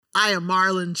I am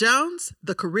Marlon Jones,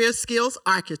 the Career Skills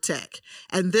Architect,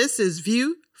 and this is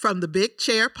View from the Big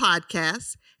Chair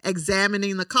podcast,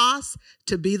 examining the cost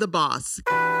to be the boss.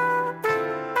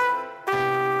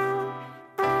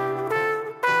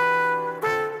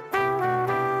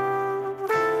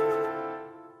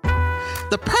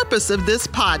 The purpose of this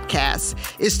podcast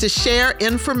is to share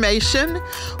information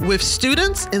with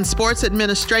students in sports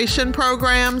administration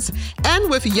programs and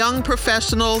with young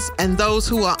professionals and those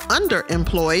who are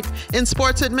underemployed in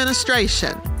sports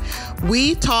administration.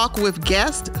 We talk with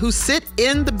guests who sit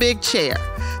in the big chair,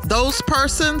 those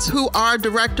persons who are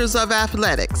directors of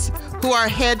athletics, who are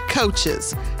head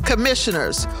coaches,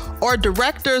 commissioners, or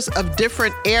directors of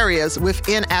different areas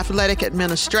within athletic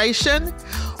administration.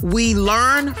 We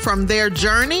learn from their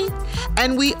journey,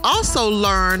 and we also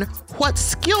learn what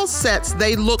skill sets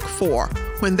they look for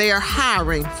when they are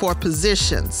hiring for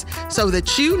positions so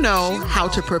that you know how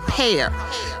to prepare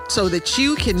so that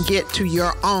you can get to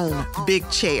your own big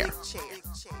chair.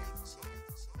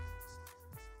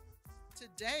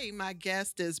 Today, my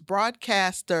guest is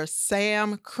broadcaster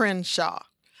Sam Crenshaw.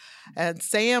 And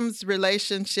Sam's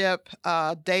relationship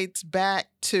dates back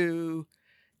to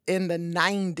in the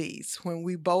 90s when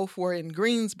we both were in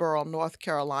Greensboro, North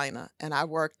Carolina, and I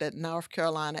worked at North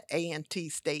Carolina A&T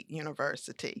State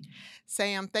University.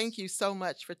 Sam, thank you so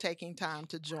much for taking time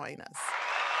to join us.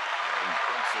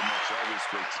 Thanks so much. Always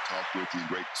great to talk with you.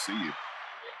 Great to see you.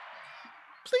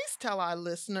 Please tell our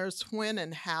listeners when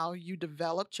and how you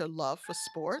developed your love for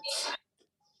sports.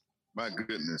 My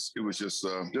goodness, it was just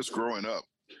growing up,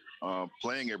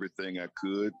 playing everything I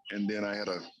could, and then I had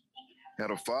a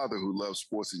father who loved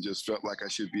sports and just felt like I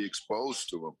should be exposed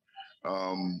to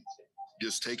them.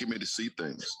 Just taking me to see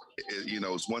things.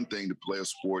 It's one thing to play a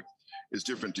sport. It's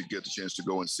different to get the chance to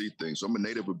go and see things. So I'm a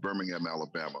native of Birmingham,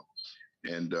 Alabama,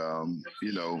 and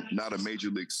not a major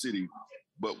league city.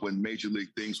 But when major league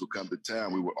things would come to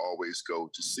town, we would always go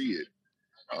to see it.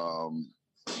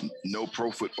 No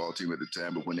pro football team at the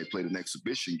time, but when they played an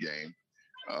exhibition game,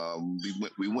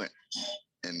 we went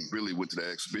and really went to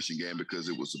that exhibition game because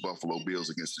it was the Buffalo Bills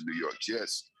against the New York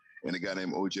Jets. And a guy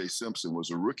named O.J. Simpson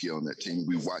was a rookie on that team.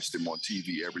 We watched him on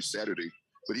TV every Saturday,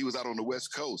 but he was out on the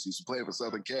West Coast. He was playing for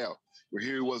Southern Cal. Where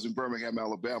here he was in Birmingham,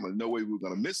 Alabama. No way we were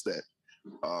going to miss that.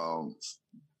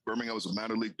 Birmingham was a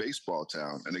minor league baseball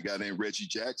town, and a guy named Reggie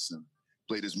Jackson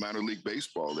played his minor league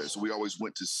baseball there. So we always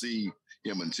went to see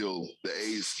him until the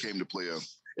A's came to play an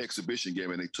exhibition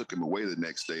game, and they took him away the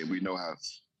next day. And we know how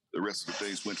the rest of the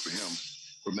things went for him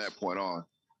from that point on.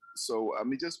 So,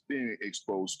 just being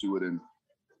exposed to it and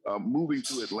moving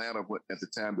to Atlanta at the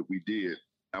time that we did,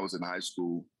 I was in high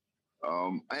school.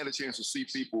 I had a chance to see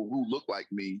people who looked like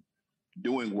me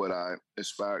doing what I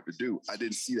aspired to do. I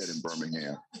didn't see that in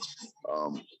Birmingham.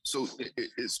 So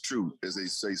it's true, as they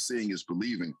say, seeing is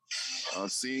believing.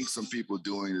 Seeing some people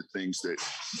doing the things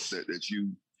that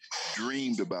you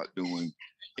dreamed about doing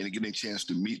and getting a chance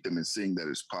to meet them and seeing that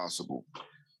it's possible.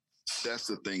 That's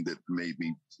the thing that made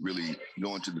me really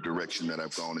go into the direction that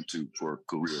I've gone into for a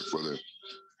career for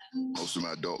most of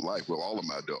my adult life. Well, all of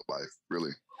my adult life,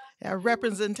 really. Yeah,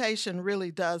 representation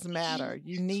really does matter.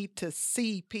 You need to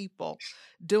see people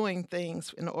doing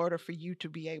things in order for you to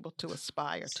be able to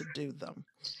aspire to do them.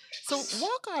 So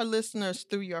walk our listeners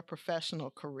through your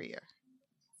professional career.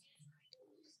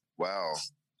 Wow.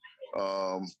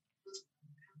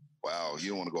 Wow, you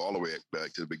don't want to go all the way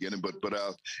back to the beginning, but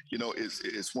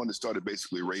it's one that started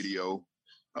basically radio.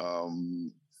 I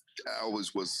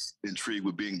always was intrigued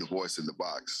with being the voice in the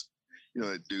box.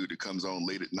 That dude that comes on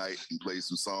late at night and plays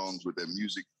some songs with that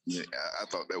music. I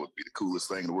thought that would be the coolest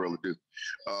thing in the world to do.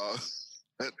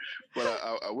 But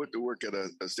I went to work at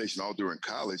a station all during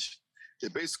college.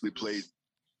 It basically played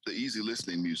the easy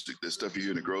listening music, the stuff you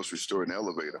hear in the grocery store and the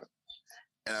elevator.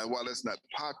 And while that's not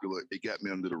popular, it got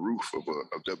me under the roof of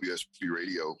WSB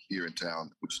Radio here in town,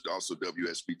 which is also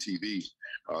WSB TV,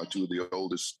 two of the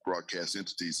oldest broadcast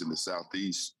entities in the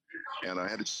Southeast. And I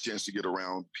had a chance to get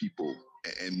around people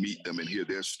and meet them and hear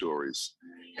their stories.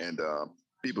 And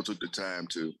people took the time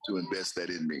to invest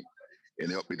that in me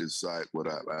and help me decide what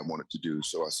I wanted to do.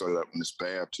 So I started out on this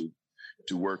path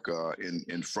to work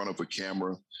in front of a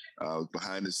camera,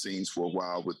 behind the scenes for a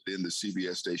while within the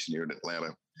CBS station here in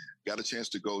Atlanta. Got a chance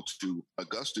to go to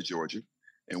Augusta, Georgia,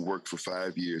 and worked for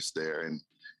 5 years there and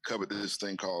covered this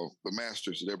thing called the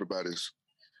Masters that everybody's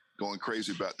going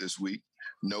crazy about this week.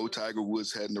 No, Tiger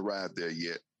Woods hadn't arrived there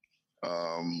yet.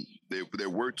 There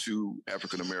were two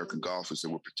African-American golfers that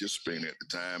were participating at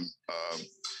the time,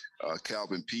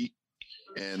 Calvin Peete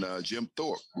and Jim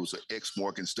Thorpe, who was an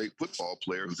ex-Morgan State football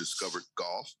player who discovered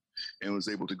golf and was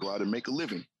able to go out and make a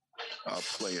living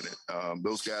playing it.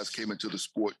 Those guys came into the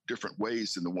sport different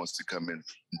ways than the ones that come in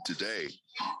today.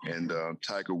 And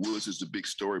Tiger Woods is the big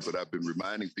story, but I've been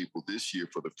reminding people this year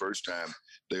for the first time,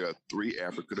 there are 3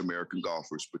 African-American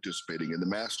golfers participating in the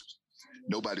Masters.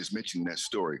 Nobody's mentioning that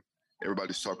story.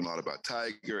 Everybody's talking a lot about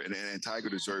Tiger, and Tiger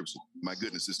deserves it. My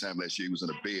goodness, this time last year he was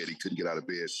in a bed. He couldn't get out of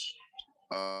bed.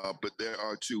 But there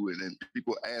are 2, and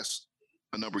people asked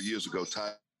a number of years ago,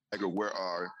 Tiger, where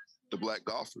are the black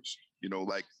golfers? You know,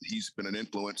 like he's been an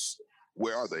influence.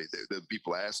 Where are they? The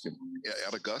people asked him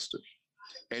at Augusta.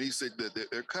 And he said that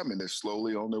they're coming. They're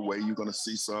slowly on their way. You're going to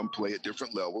see some play at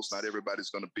different levels. Not everybody's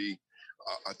going to be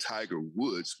a Tiger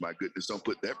Woods. My goodness, don't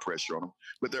put that pressure on them.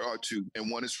 But there are 2,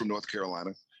 and one is from North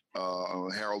Carolina.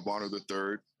 Harold Varner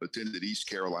III attended East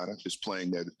Carolina, is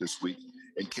playing there this week.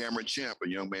 And Cameron Champ, a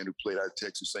young man who played out of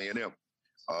Texas A&M.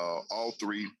 All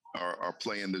 3 are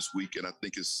playing this week, and I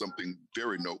think it's something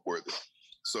very noteworthy.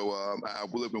 So I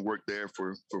will live and work there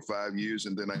for 5 years,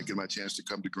 and then I get my chance to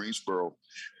come to Greensboro,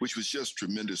 which was just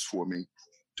tremendous for me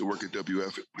to work at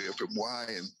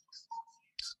WFMY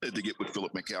and to get with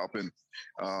Philip McAlpin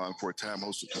for a time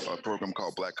host a program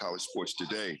called Black College Sports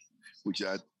Today, which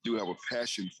I do have a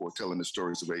passion for telling the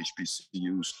stories of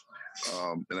HBCUs.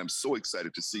 And I'm so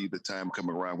excited to see the time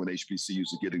come around when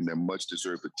HBCUs are getting their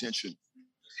much-deserved attention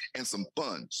and some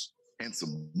funds and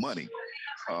some money.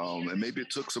 And maybe it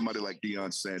took somebody like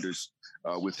Deion Sanders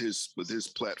with his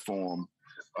platform,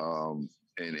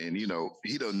 and you know,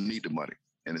 he doesn't need the money,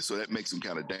 and so that makes him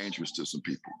kind of dangerous to some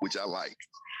people, which I like.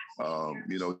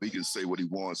 You know, he can say what he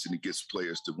wants, and he gets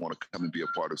players to want to come and be a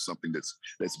part of something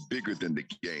that's bigger than the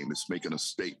game. It's making a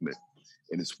statement,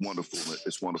 and it's wonderful.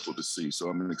 It's wonderful to see. So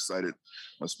I'm excited,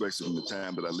 especially from the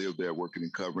time that I lived there, working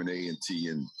and covering A&T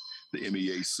and the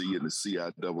MEAC and the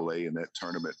CIAA and that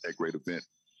tournament, that great event.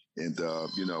 And,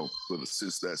 you know,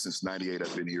 since 98,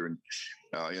 I've been here in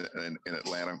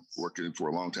Atlanta, working for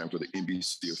a long time for the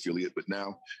NBC affiliate, but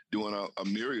now doing a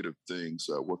myriad of things,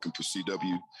 working for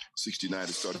CW 69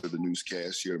 to start the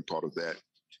newscast here and part of that.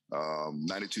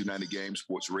 92.90 Game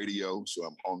Sports Radio. So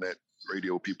I'm on that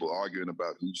radio, people arguing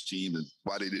about whose team and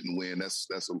why they didn't win. That's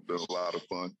a lot of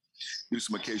fun. Do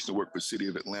some occasional work for City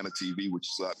of Atlanta TV, which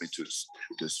has allowed me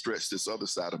to stretch this other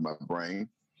side of my brain.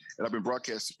 And I've been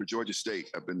broadcasting for Georgia State.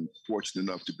 I've been fortunate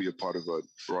enough to be a part of a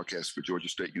broadcast for Georgia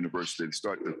State University. They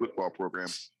started the football program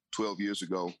 12 years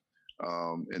ago,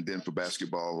 and then for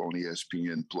basketball on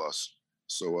ESPN Plus.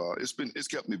 So it's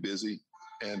kept me busy,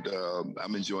 and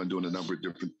I'm enjoying doing a number of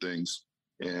different things.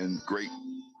 And great,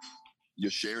 you're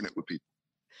sharing it with people.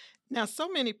 Now, so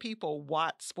many people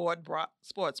watch sports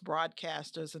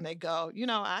broadcasters and they go, you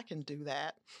know, I can do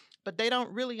that. But they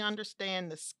don't really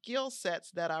understand the skill sets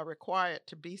that are required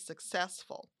to be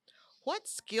successful. What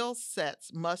skill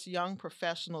sets must young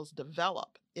professionals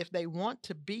develop if they want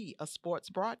to be a sports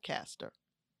broadcaster?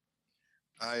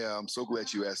 I am so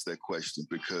glad you asked that question,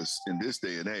 because in this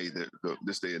day and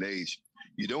age,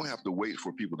 you don't have to wait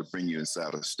for people to bring you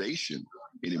inside a station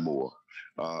anymore.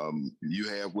 You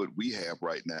have what we have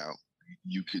right now.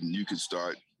 You can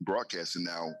start broadcasting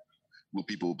now. Will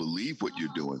people believe what you're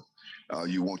doing?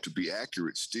 You want to be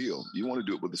accurate still. You want to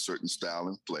do it with a certain style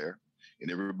and flair. And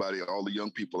everybody, all the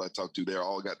young people I talk to, they're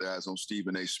all got their eyes on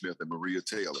Stephen A. Smith and Maria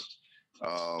Taylor.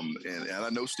 And I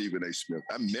know Stephen A. Smith.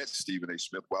 I met Stephen A.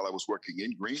 Smith while I was working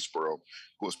in Greensboro. Of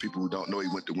course, people who don't know, he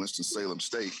went to Winston-Salem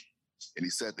State, and he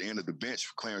sat at the end of the bench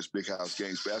for Clarence Big House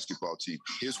Gaines basketball team.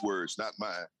 His words, not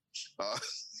mine.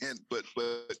 But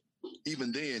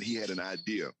even then, he had an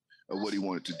idea of what he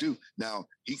wanted to do. Now,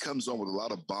 he comes on with a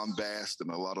lot of bombast and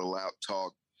a lot of loud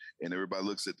talk, and everybody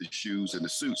looks at the shoes and the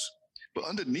suits. But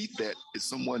underneath that is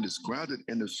someone that's grounded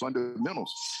in the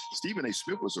fundamentals. Stephen A.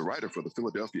 Smith was a writer for the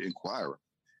Philadelphia Inquirer.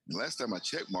 And last time I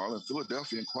checked, Marlon,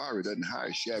 Philadelphia Inquirer doesn't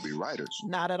hire shabby writers.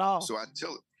 Not at all. So I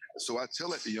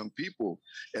tell it to young people,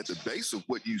 at the base of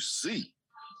what you see,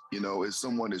 you know, is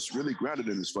someone that's really grounded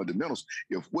in his fundamentals.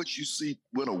 If what you see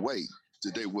went away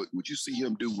today, what you see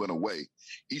him do went away,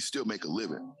 he still make a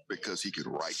living because he could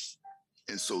write.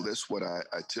 And so that's what I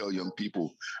tell young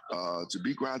people, to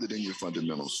be grounded in your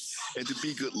fundamentals and to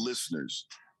be good listeners.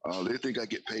 They think I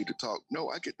get paid to talk. No,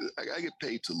 I get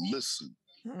paid to listen.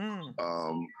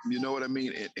 You know what I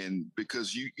mean? And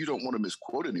because you don't want to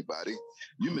misquote anybody,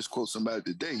 you misquote somebody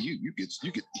today, you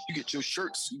get your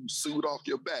shirt sewed off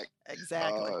your back.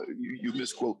 Exactly. You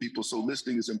misquote people. So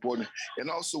listening is important. And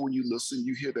also when you listen,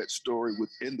 you hear that story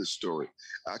within the story.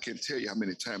 I can't tell you how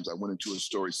many times I went into a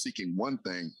story seeking one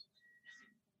thing,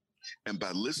 and by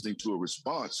listening to a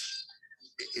response,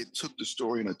 it took the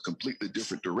story in a completely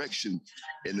different direction,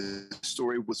 and the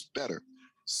story was better.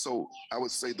 So I would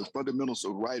say the fundamentals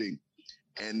of writing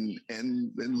and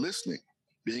listening,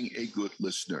 being a good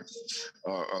listener,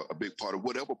 a big part of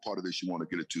whatever part of this you want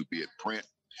to get it to, be it print,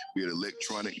 be it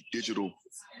electronic, digital,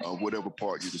 whatever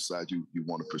part you decide you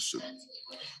want to pursue.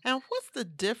 And what's the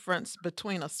difference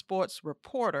between a sports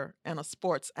reporter and a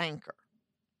sports anchor?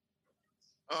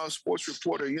 Sports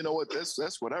reporter, you know what?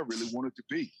 That's what I really wanted to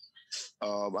be.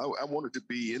 I wanted to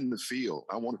be in the field.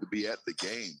 I wanted to be at the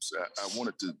games. I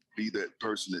wanted to be that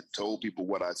person that told people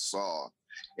what I saw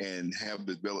and have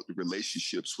developed the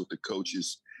relationships with the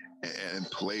coaches and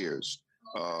players.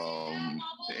 And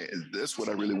that's what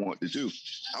I really wanted to do.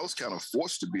 I was kind of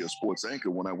forced to be a sports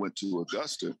anchor when I went to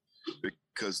Augusta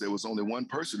because there was only one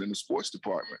person in the sports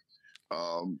department.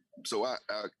 So I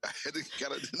had to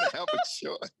kind of didn't have a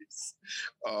choice.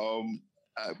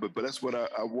 But that's what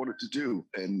I wanted to do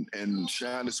and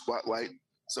shine the spotlight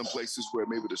some places where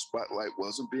maybe the spotlight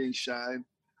wasn't being shined,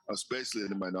 especially in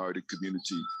the minority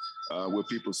community, where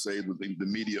people say that the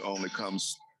media only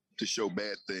comes to show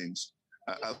bad things.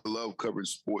 I love covering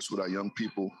sports with our young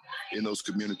people in those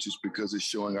communities because it's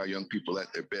showing our young people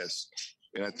at their best.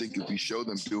 And I think if we show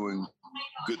them doing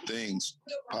good things,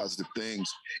 positive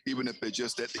things, even if they're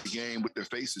just at the game with their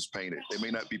faces painted, they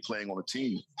may not be playing on a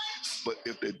team. But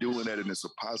if they're doing that and it's a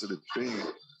positive thing,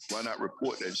 why not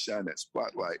report that and shine that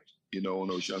spotlight, on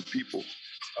those young people,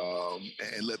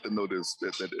 and let them know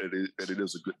that it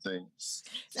is a good thing.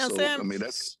 Now, So, I Sam, mean,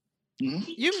 that's. Mhm.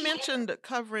 you mentioned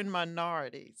covering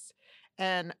minorities,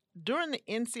 and during the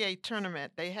NCAA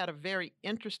tournament, they had a very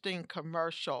interesting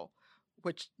commercial,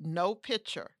 which no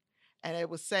picture, and it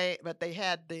was say, but they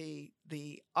had the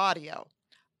audio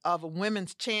of a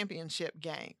women's championship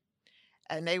game,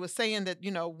 and they were saying that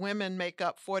women make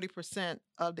up 40%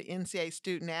 of the NCAA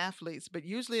student athletes, but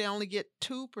usually they only get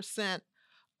 2%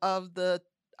 of the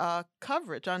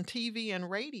coverage on TV and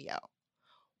radio.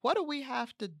 What do we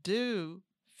have to do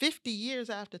 50 years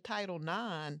after Title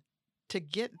IX to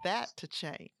get that to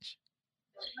change?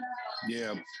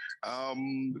 Yeah. I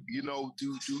think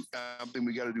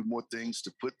we got to do more things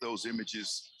to put those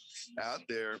images out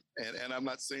there. And I'm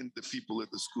not saying that the people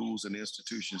at the schools and the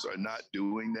institutions are not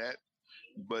doing that,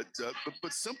 but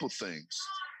simple things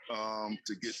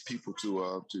to get people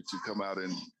to come out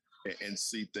and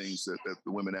see things that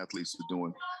the women athletes are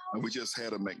doing. And we just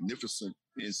had a magnificent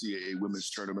NCAA women's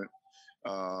tournament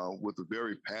with a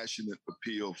very passionate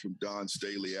appeal from Dawn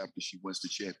Staley after she wins the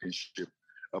championship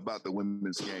about the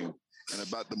women's game and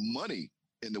about the money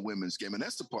in the women's game. And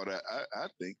that's the part I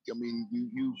think. I mean,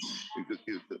 you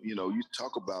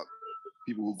talk about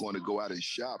people who are going to go out and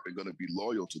shop and going to be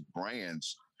loyal to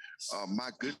brands.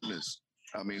 My goodness.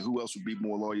 I mean, who else would be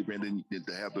more loyal than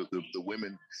to have the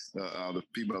women, the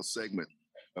female segment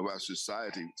of our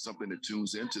society, something that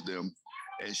tunes into them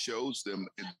and shows them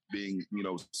being,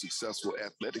 successful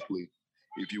athletically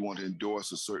if you want to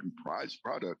endorse a certain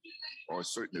product or a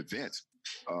certain event.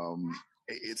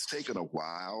 It's taken a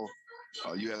while.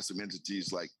 You have some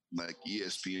entities like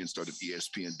ESPN started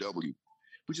ESPNW,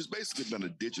 which has basically been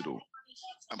a digital.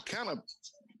 I'm kind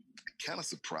of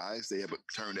surprised they haven't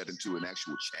turned that into an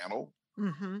actual channel.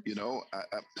 Mm-hmm.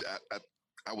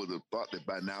 I would have thought that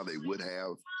by now they would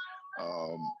have.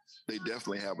 They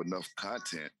definitely have enough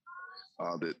content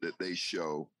that they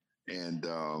show, and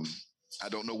I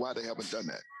don't know why they haven't done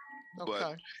that. Okay.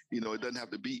 But it doesn't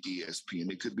have to be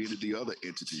ESPN. It could be the other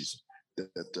entities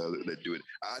that do it.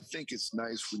 I think it's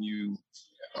nice when you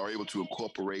are able to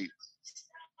incorporate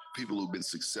people who've been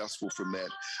successful from that.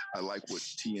 I like what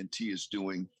TNT is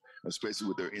doing, especially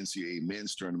with their NCAA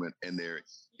men's tournament and their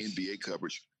NBA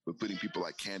coverage, but putting people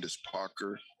like Candace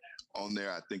Parker on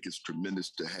there. I think it's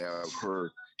tremendous to have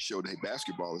her show that, hey,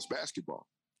 basketball is basketball.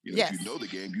 Yes. If you know the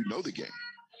game, you know the game.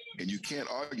 And you can't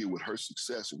argue with her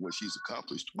success and what she's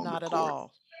accomplished on Not the at court.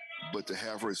 all. But to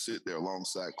have her sit there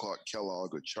alongside Clark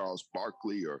Kellogg or Charles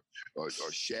Barkley or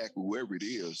Shaq, whoever it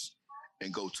is,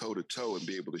 and go toe to toe and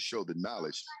be able to show the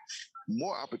knowledge,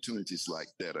 more opportunities like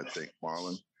that, I think,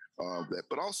 Marlon.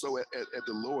 But also at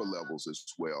the lower levels as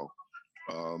well.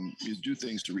 You do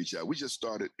things to reach out. We just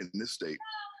started in this state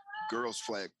girls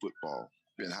flag football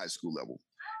in high school level.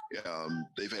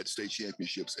 They've had state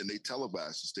championships and they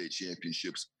televise the state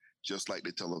championships just like they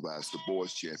televise the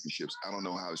boys championships. I don't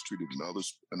know how it's treated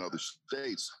in other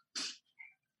states,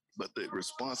 but the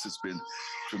response has been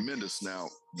tremendous. Now,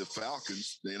 the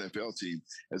Falcons, the NFL team,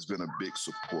 has been a big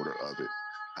supporter of it.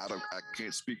 I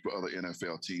can't speak for other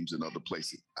NFL teams in other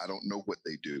places. I don't know what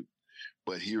they do,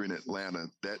 but here in Atlanta,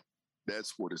 that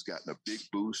sport has gotten a big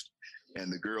boost,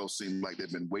 and the girls seem like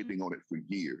they've been waiting on it for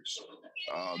years.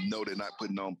 No, they're not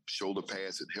putting on shoulder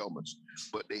pads and helmets,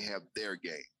 but they have their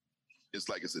game. It's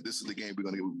like I said, this is the game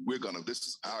this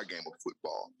is our game of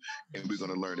football, and we're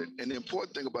gonna learn it. And the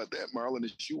important thing about that, Marlon,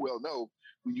 is you well know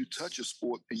when you touch a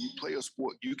sport and you play a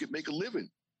sport, you can make a living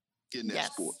in that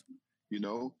Yes. sport. You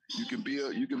know, you can be a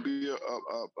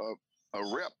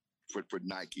rep for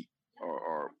Nike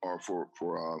or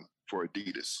for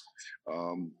Adidas.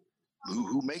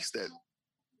 Who makes that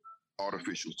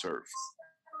artificial turf?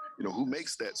 You know, who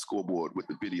makes that scoreboard with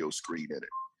the video screen in it?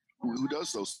 Who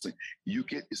does those things? You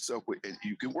get yourself with, and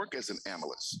you can work as an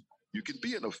analyst. You can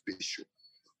be an official.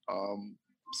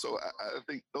 So I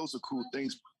think those are cool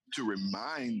things to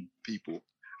remind people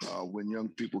when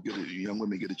young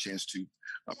women get a chance to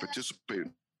participate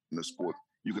in the sport.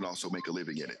 You can also make a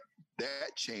living in it.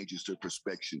 That changes the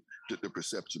perception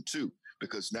too,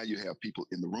 because now you have people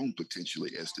in the room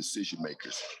potentially as decision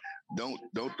makers. Don't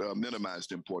minimize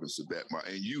the importance of that, Mark.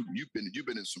 And you've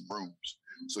been in some rooms,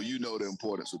 so you know the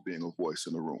importance of being a voice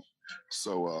in the room.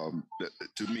 So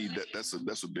to me, that's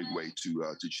a big way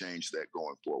to change that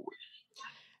going forward.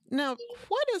 Now,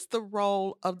 what is the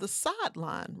role of the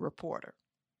sideline reporter?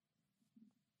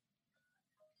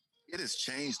 It has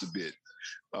changed a bit.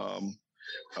 Um,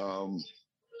 um,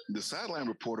 the sideline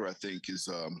reporter, I think, is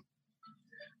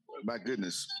my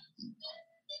goodness.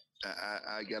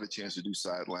 I got a chance to do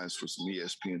sidelines for some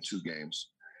ESPN2 games.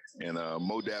 And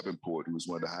Mo Davenport, who was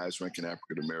one of the highest ranking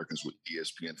African Americans with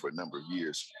ESPN for a number of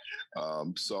years,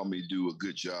 saw me do a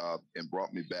good job and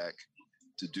brought me back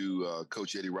to do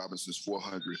Coach Eddie Robinson's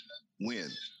 400 win.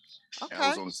 Okay. And I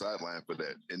was on the sideline for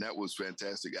that. And that was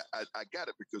fantastic. I got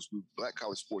it because with Black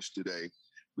College Sports Today,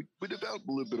 we developed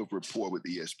a little bit of rapport with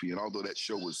ESPN, although that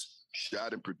show was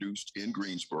shot and produced in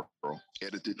Greensboro,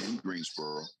 edited in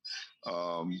Greensboro.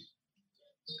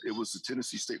 It was the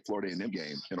Tennessee State Florida A&M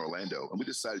game in Orlando, and we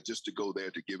decided just to go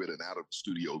there to give it an out of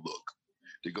studio look.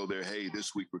 To go there, hey,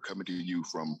 this week we're coming to you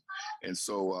from, and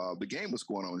so the game was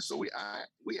going on. And so we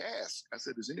asked. I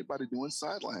said, is anybody doing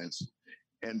sidelines?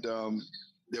 And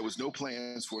there was no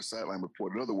plans for a sideline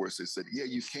report. In other words, they said, yeah,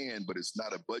 you can, but it's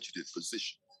not a budgeted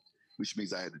position, which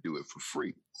means I had to do it for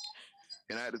free.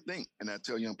 And I had to think, and I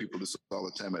tell young people this all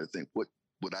the time, I had to think, what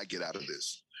would I get out of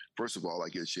this? First of all, I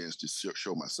get a chance to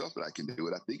show myself that I can do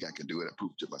it. I think I can do it. I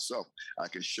prove it to myself. I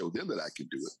can show them that I can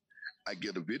do it. I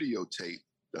get a videotape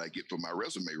that I get from my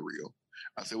resume reel.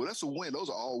 I said, well, that's a win. Those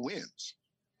are all wins.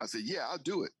 I said, yeah, I'll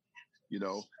do it. You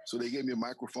know, so they gave me a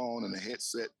microphone and a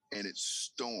headset, and it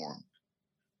stormed.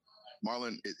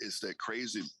 Marlon, it's that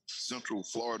crazy Central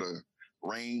Florida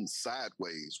rain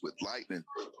sideways with lightning,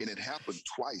 and it happened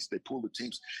twice. They pulled the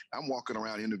teams. I'm walking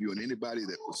around interviewing anybody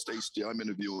that will stay still. I'm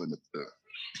interviewing the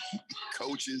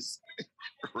coaches,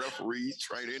 referees,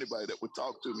 trainer, anybody that would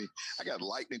talk to me. I got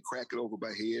lightning cracking over my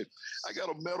head. I got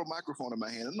a metal microphone in my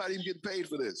hand. I'm not even getting paid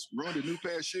for this. Ruined a new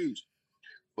pair of shoes.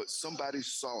 But somebody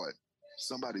saw it.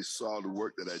 Somebody saw the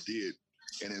work that I did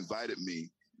and invited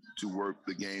me to work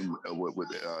the game with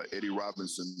Eddie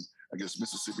Robinson against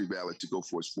Mississippi Valley to go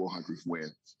for his 400th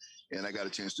win. And I got a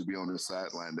chance to be on the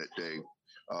sideline that day,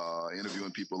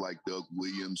 interviewing people like Doug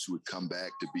Williams, who would come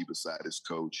back to be beside his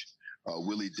coach,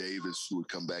 Willie Davis, who would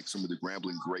come back. Some of the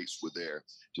Grambling greats were there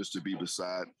just to be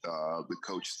beside the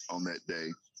coach on that day.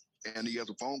 And he got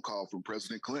a phone call from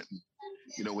President Clinton,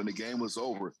 you know, when the game was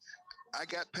over. I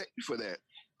got paid for that.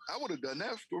 I would have done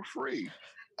that for free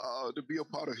to be a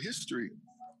part of history.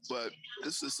 But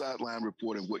this is sideline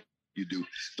reporting, what you do.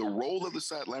 The role of the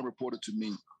sideline reporter to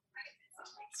me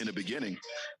in the beginning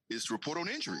is to report on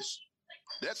injuries.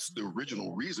 That's the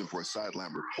original reason for a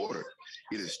sideline reporter.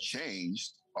 It has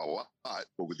changed a lot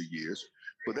over the years,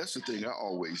 but that's the thing I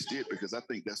always did because I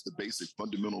think that's the basic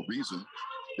fundamental reason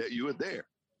that you are there.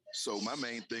 So my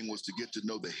main thing was to get to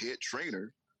know the head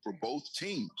trainer for both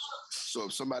teams. So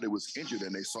if somebody was injured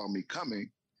and they saw me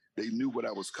coming, they knew what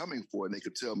I was coming for, and they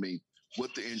could tell me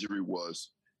what the injury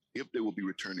was, if they will be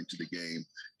returning to the game,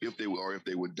 if they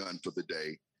were done for the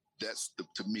day. That's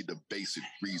to me the basic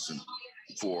reason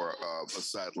for a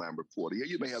sideline reporter. Yeah,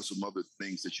 you may have some other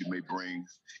things that you may bring,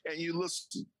 and you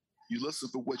listen. You listen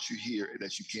for what you hear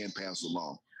that you can pass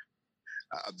along.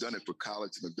 I've done it for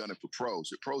college and I've done it for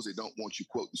pros. At pros, they don't want you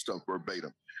quoting stuff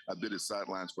verbatim. I did it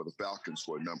sidelines for the Falcons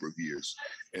for a number of years.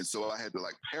 And so I had to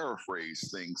paraphrase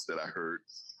things that I heard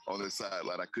on the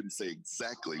sideline. I couldn't say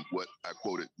exactly what I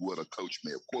quoted, what a coach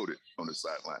may have quoted on the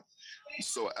sideline.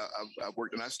 So I've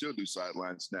worked, and I still do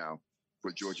sidelines now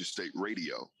for Georgia State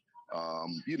Radio.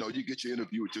 You get your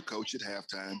interview with your coach at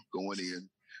halftime, going in.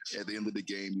 At the end of the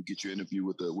game, you get your interview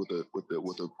with a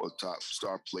top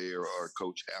star player or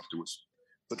coach afterwards.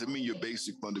 But to me, your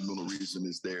basic fundamental reason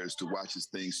is there is to watch as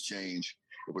things change.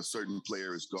 If a certain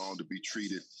player is gone, to be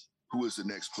treated who is the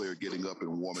next player getting up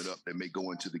and warming up that may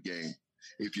go into the game.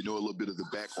 If you know a little bit of the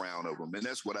background of them, and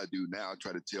that's what I do now. I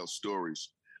try to tell stories.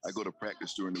 I go to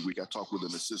practice during the week. I talk with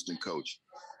an assistant coach.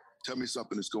 Tell me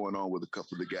something that's going on with a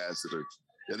couple of the guys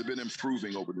that have been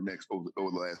improving over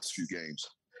the last few games,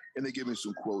 and they give me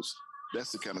some quotes.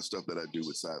 That's the kind of stuff that I do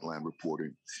with sideline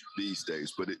reporting these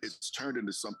days. But it's turned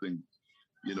into something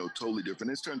totally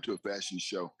different. It's turned into a fashion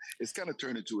show. It's kind of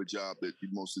turned into a job that you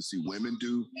mostly see women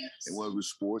do in one of the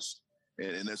sports.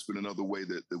 And that's been another way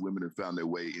that the women have found their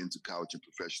way into college and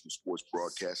professional sports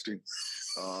broadcasting.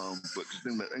 But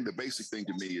I think the basic thing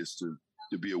to me is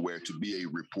to be aware, to be a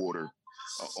reporter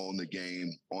on the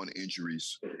game, on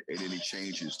injuries, and any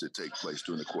changes that take place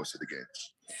during the course of the game.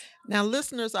 Now,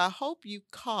 listeners, I hope you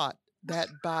caught that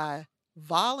by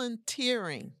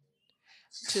volunteering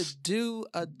to do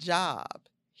a job,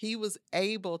 he was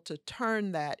able to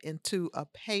turn that into a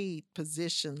paid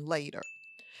position later.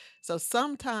 So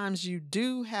sometimes you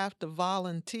do have to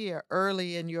volunteer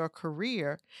early in your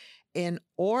career in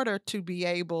order to be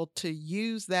able to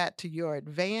use that to your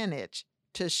advantage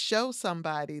to show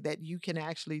somebody that you can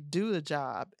actually do the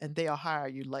job and they'll hire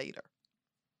you later.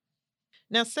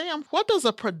 Now, Sam, what does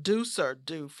a producer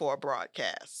do for a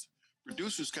broadcast?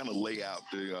 Producers kind of lay out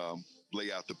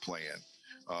the plan.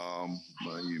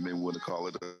 You may want to call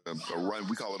it a run.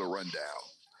 We call it a rundown,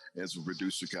 as a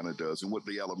producer kind of does, and what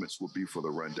the elements will be for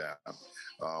the rundown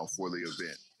for the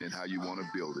event and how you want to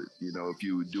build it. If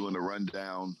you're doing a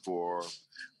rundown for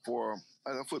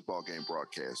a football game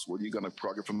broadcast, well, you're going to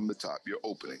plug it from the top. You're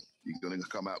opening. You're going to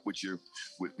come out with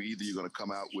either you're going to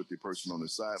come out with the person on the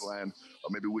sideline or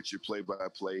maybe with your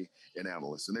play-by-play and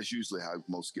analyst. And that's usually how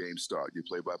most games start. Your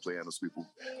play-by-play analyst people,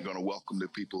 you're going to welcome the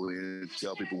people in,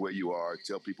 tell people where you are,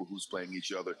 tell people who's playing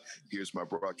each other. Here's my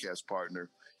broadcast partner.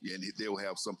 And they'll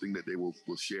have something that they will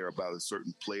share about a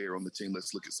certain player on the team.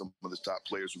 Let's look at some of the top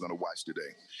players we're going to watch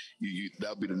today.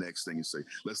 That'll be the next thing you say.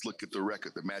 Let's look at the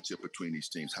record, the matchup between these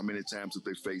teams. How many times have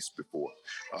they faced before?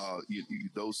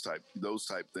 Those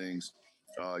type things.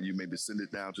 You maybe send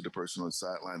it down to the person on the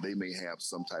sideline. They may have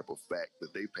some type of fact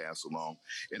that they pass along.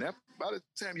 And by the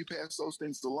time you pass those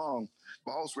things along,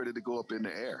 ball's ready to go up in the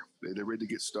air. They're ready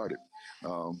to get started.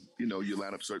 You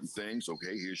line up certain things.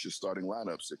 Okay, here's your starting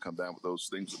lineups. They come down with those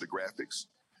things with the graphics.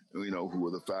 Who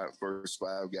are the first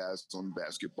five guys on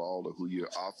basketball or who your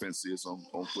offense is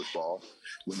on football.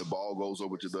 When the ball goes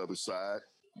over to the other side,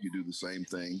 you do the same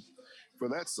thing for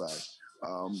that side.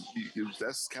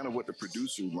 That's kind of what the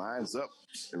producer lines up.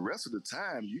 The rest of the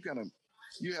time,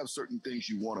 you have certain things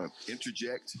you want to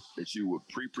interject that you would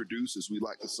pre-produce, as we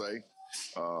like to say.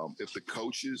 If the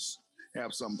coaches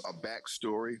have a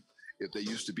backstory, if they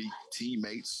used to be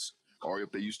teammates, or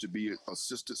if they used to be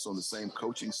assistants on the same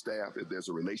coaching staff, if there's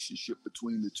a relationship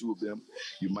between the two of them,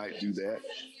 you might do that.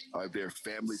 If there are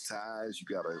family ties, you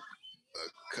got a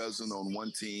cousin on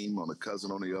one team, on a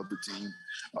cousin on the other team,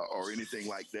 or anything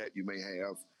like that you may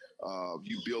have.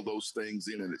 You build those things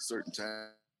in, and at certain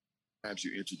times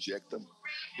you interject them.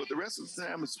 But the rest of the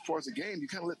time, as far as the game, you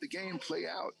kind of let the game play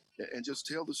out and just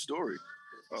tell the story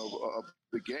of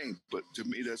the game. But to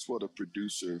me, that's what a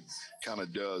producer kind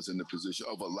of does in the position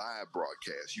of a live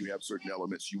broadcast. You have certain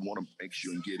elements you want to make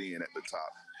sure and get in at the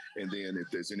top. And then if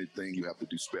there's anything you have to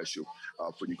do special,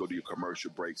 when you go to your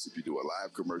commercial breaks, if you do a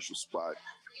live commercial spot,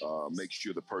 make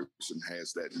sure the person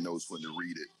has that and knows when to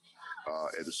read it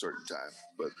at a certain time.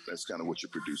 But that's kind of what your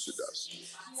producer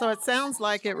does. So it sounds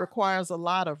like it requires a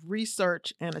lot of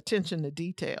research and attention to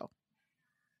detail.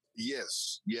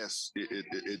 Yes,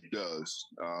 it does.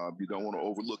 You don't want to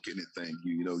overlook anything.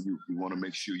 You want to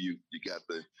make sure you got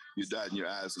you're dotting your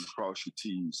I's and cross your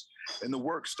T's. And the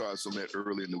work starts on that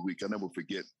early in the week. I never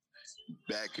forget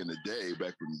back in the day,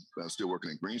 back when I was still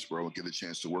working in Greensboro and get a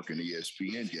chance to work in the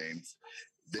ESPN game.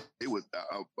 They would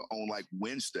on like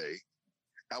Wednesday,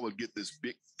 I would get this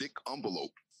big thick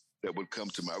envelope that would come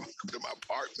to my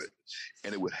apartment,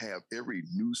 and it would have every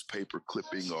newspaper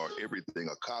clipping or everything,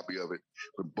 a copy of it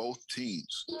for both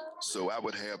teams. So I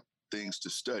would have things to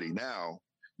study. Now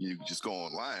you can just go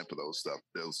online for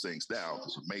those things now.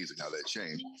 It's amazing how that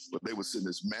changed. But they would send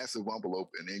this massive envelope,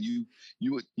 and then you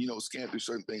would scan through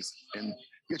certain things and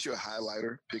get your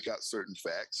highlighter, pick out certain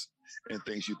facts and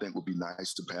things you think would be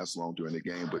nice to pass along during the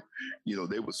game. But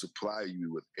they would supply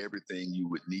you with everything you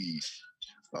would need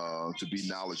to be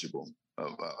knowledgeable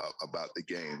about the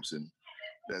games. And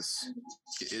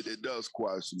it does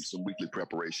require some weekly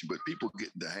preparation, but people get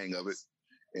the hang of it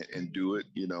and do it.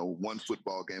 One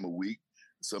football game a week.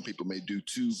 Some people may do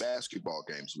 2 basketball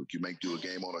games a week. You may do a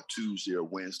game on a Tuesday or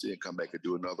Wednesday and come back and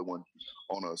do another one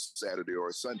on a Saturday or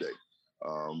a Sunday.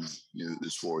 um,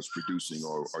 as far as producing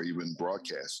or even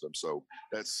broadcast them. So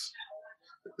that's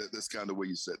that's kind of the way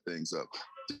you set things up.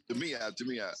 To me,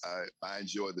 I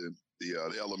enjoy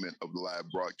the element of the live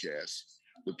broadcast.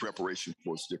 The preparation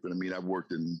for it's different. I mean, I've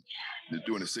worked in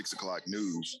doing the 6 o'clock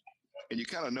news, and you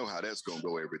kind of know how that's going to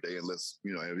go every day, unless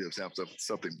if you have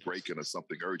something breaking or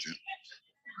something urgent.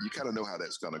 You kind of know how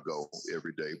that's going to go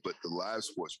every day. But the live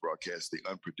sports broadcast, the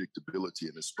unpredictability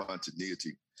and the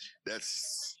spontaneity,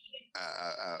 that's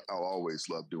I'll always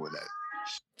love doing that.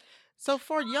 So,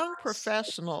 for young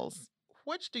professionals,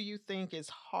 which do you think is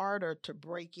harder to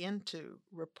break into,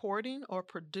 reporting or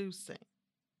producing?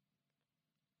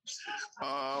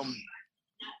 Um,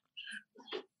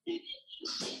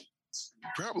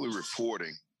 Probably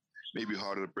reporting, maybe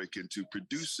harder to break into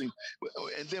producing,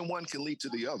 and then one can lead to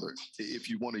the other if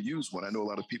you want to use one. I know a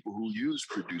lot of people who use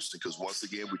producing because once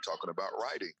again we're talking about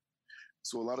writing.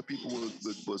 So a lot of people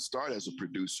will start as a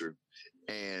producer,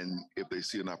 and if they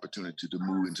see an opportunity to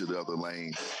move into the other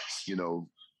lane, you know,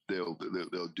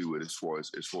 they'll do it as far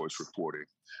as reporting.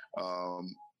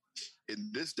 Um, in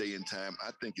this day and time,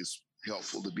 I think it's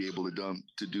helpful to be able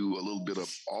to do a little bit of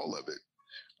all of it.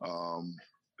 Um,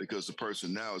 because the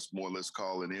person now is more or less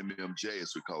called an MMJ,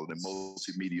 as we call it, a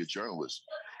multimedia journalist.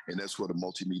 And that's what a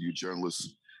multimedia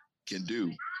journalist can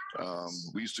do.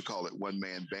 We used to call it one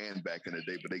man band back in the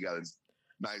day, but they got a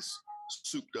nice,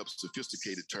 souped up,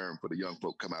 sophisticated term for the young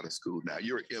folk come out of school. Now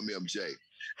you're an MMJ.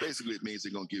 Basically, it means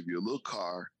they're going to give you a little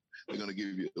car, they're going to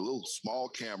give you a little small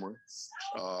camera,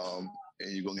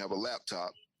 and you're going to have a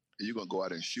laptop. And you're going to go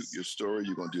out and shoot your story.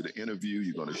 You're going to do the interview.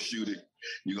 You're going to shoot it.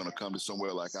 You're going to come to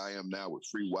somewhere like I am now with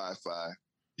free Wi-Fi.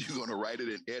 You're going to write it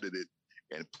and edit it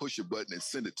and push a button and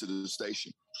send it to the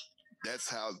station. That's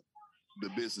how the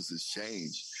business has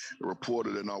changed. The reporter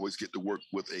doesn't always get to work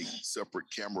with a separate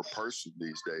camera person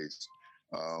these days.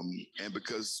 And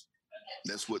because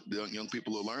that's what the young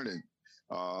people are learning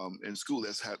in school.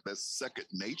 That's second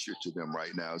nature to them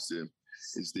right now.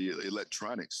 Is the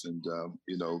electronics and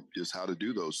just how to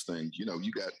do those things. You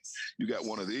got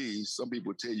one of these. Some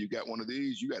people tell you got one of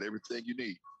these. You got everything you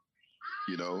need.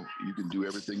 You can do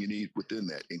everything you need within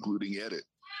that, including edit.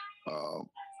 Um,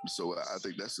 so I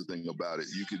think that's the thing about it.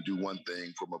 You can do one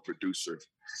thing from a producer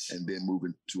and then move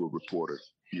into a reporter.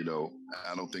 You know,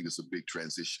 I don't think it's a big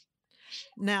transition.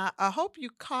 Now, I hope you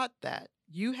caught that.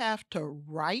 You have to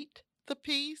write the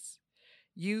piece,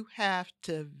 you have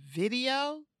to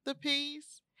video the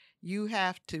piece, you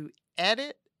have to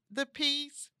edit the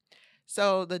piece.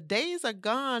 So the days are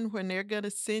gone when they're going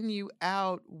to send you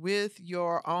out with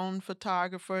your own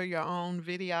photographer, your own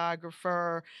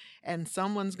videographer, and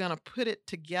someone's going to put it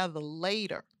together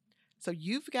later. So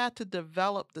you've got to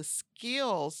develop the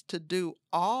skills to do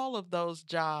all of those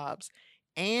jobs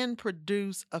and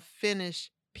produce a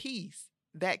finished piece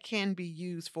that can be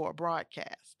used for a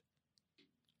broadcast.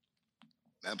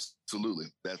 Absolutely.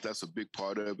 That's a big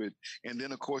part of it. And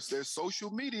then of course there's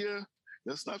social media.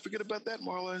 Let's not forget about that,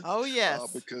 Marlon, Oh,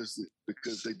 yes.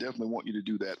 because they definitely want you to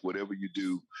do that. Whatever you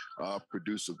do,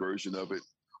 produce a version of it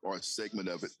or a segment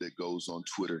of it that goes on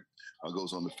Twitter,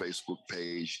 goes on the Facebook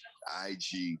page,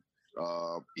 IG,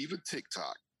 even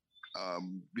TikTok.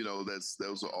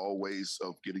 Those are all ways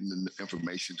of getting the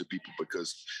information to people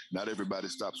because not everybody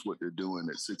stops what they're doing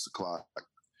at 6 o'clock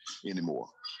anymore.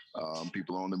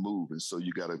 People are on the move, and so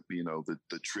you got to,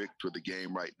 the trick to the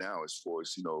game right now, as far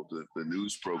as the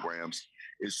news programs,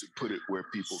 is to put it where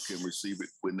people can receive it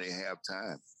when they have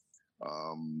time.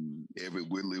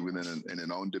 We're living in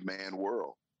an on-demand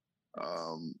world,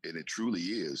 and it truly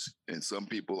is. And some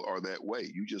people are that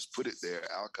way. You just put it there,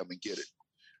 I'll come and get it.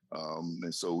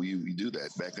 And so we do that.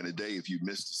 Back in the day, if you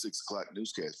missed the 6 o'clock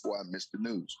newscast, boy, I missed the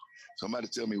news. Somebody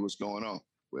tell me what's going on.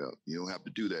 Well, you don't have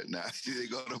to do that now. They're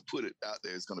going to put it out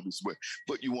there. It's going to be somewhere.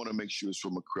 But you want to make sure it's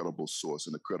from a credible source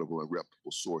and a credible and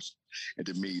reputable source. And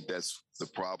to me, that's the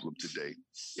problem today.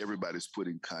 Everybody's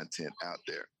putting content out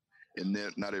there. And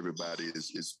then not everybody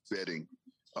is vetting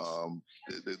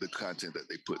the content that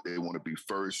they put. They want to be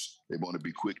first. They want to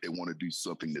be quick. They want to do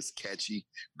something that's catchy,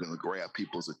 going to grab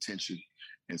people's attention.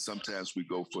 And sometimes we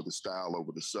go for the style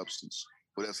over the substance.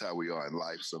 But that's how we are in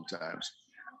life sometimes.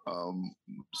 Um,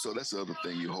 so that's the other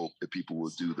thing you hope that people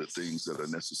will do the things that are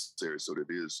necessary so that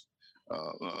it is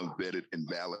vetted and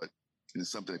valid and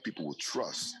it's something that people will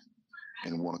trust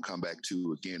and want to come back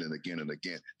to again and again and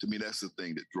again. To me, that's the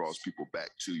thing that draws people back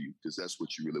to you because that's what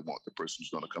you really want. The person who's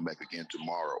going to come back again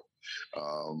tomorrow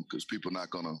because people are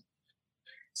not going to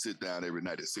sit down every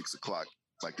night at 6 o'clock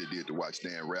like they did to watch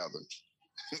Dan Rather.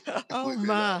 Oh,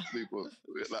 my.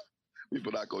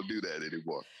 People not going to do that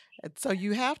anymore. And so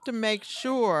you have to make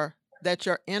sure that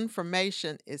your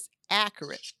information is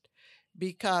accurate.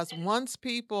 because once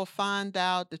people find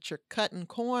out that you're cutting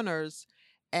corners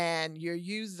and you're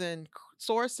using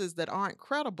sources that aren't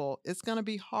credible, it's going to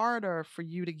be harder for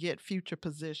you to get future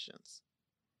positions.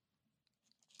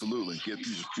 Absolutely, get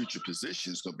future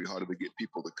positions. It's going to be harder to get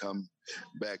people to come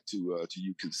back to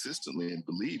you consistently and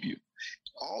believe you.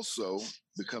 Also,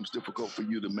 becomes difficult for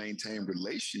you to maintain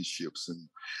relationships, and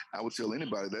I would tell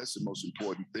anybody that's the most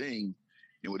important thing.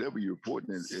 And whatever you're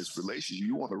reporting is relationship.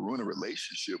 You want to ruin a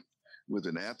relationship with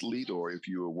an athlete, or if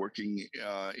you're working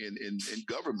in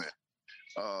government,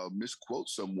 misquote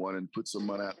someone and put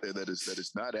someone out there that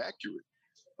is not accurate.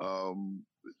 Um,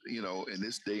 in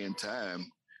this day and time,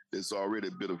 there's already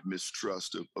a bit of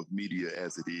mistrust of media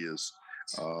as it is.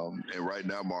 And right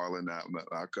now, Marlon,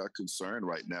 our concern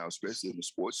right now, especially in the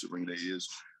sports arena, is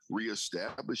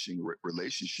reestablishing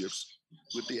relationships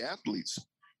with the athletes.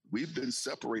 We've been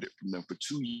separated from them for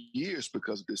 2 years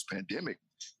because of this pandemic.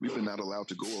 We've been not allowed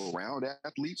to go around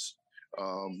athletes.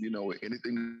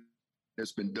 Anything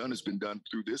that's been done has been done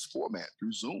through this format,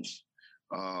 through Zoom.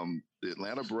 The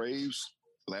Atlanta Braves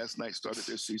last night started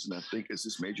their season. I think as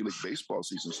this Major League Baseball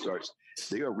season starts,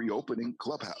 they are reopening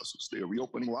clubhouses. They are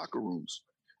reopening locker rooms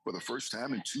for the first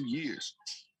time in 2 years.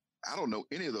 I don't know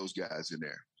any of those guys in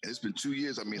there. It's been 2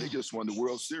 years. I mean, they just won the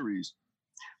World Series.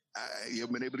 I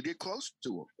haven't been able to get close to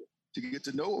them, to get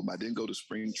to know them. I didn't go to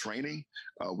spring training.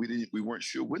 We weren't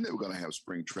sure when they were going to have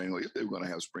spring training or if they were going to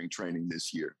have spring training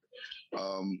this year.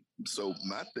 So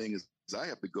my thing is I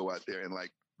have to go out there and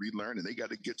relearn, and they got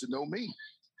to get to know me.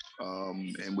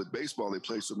 And with baseball, they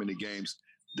play so many games.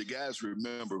 The guys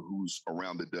remember who's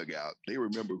around the dugout. They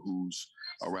remember who's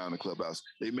around the clubhouse.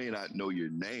 They may not know your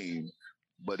name,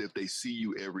 but if they see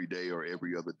you every day or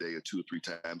every other day or 2 or 3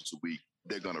 times a week,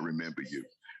 they're going to remember you.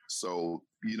 So,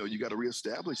 you got to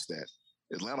reestablish that.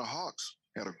 Atlanta Hawks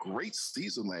had a great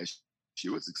season last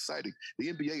year. It was exciting.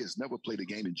 The NBA has never played a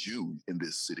game in June in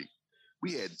this city.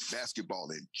 We had basketball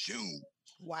in June.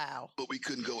 Wow. But we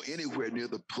couldn't go anywhere near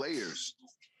the players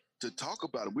to talk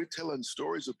about it. We're telling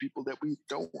stories of people that we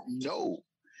don't know.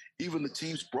 Even the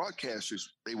team's broadcasters,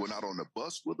 they were not on the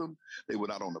bus with them. They were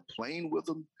not on the plane with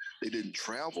them. They didn't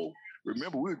travel.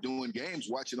 Remember, we were doing games,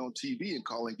 watching on TV and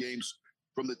calling games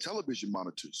from the television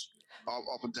monitors,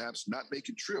 oftentimes not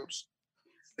making trips.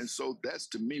 And so that's,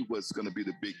 to me, what's going to be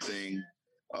the big thing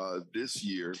this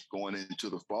year going into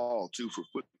the fall, too, for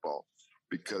football.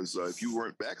 Because if you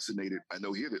weren't vaccinated, I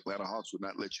know here the Atlanta Hawks would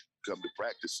not let you come to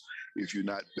practice if you're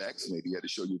not vaccinated. You had to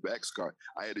show your vax card.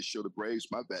 I had to show the Braves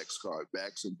my vax card,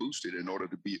 vax and boosted, in order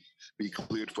to be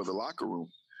cleared for the locker room.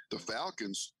 The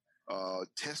Falcons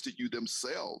tested you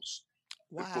themselves.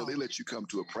 Wow. Before they let you come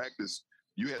to a practice.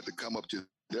 You had to come up to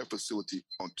their facility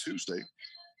on Tuesday.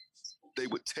 They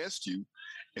would test you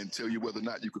and tell you whether or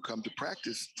not you could come to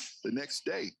practice the next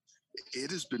day. It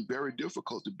has been very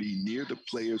difficult to be near the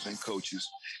players and coaches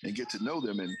and get to know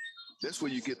them. And that's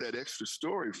where you get that extra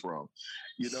story from.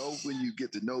 When you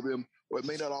get to know them, or it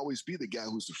may not always be the guy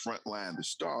who's the front line, the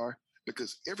star,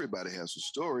 because everybody has a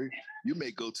story. You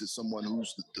may go to someone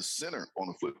who's the center on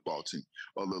a football team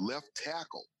or the left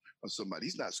tackle or somebody.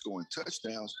 He's not scoring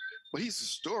touchdowns, but he's a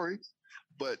story.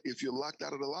 But if you're locked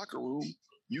out of the locker room,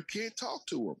 you can't talk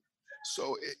to him.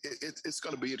 So it's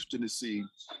going to be interesting to see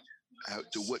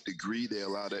to what degree they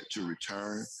allow that to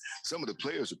return. Some of the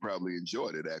players have probably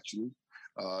enjoyed it, actually,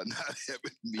 not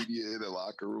having media in the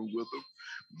locker room with them.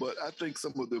 But I think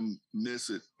some of them miss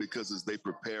it because as they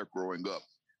prepare growing up,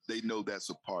 they know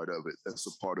that's a part of it. That's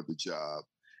a part of the job.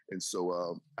 And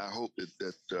so I hope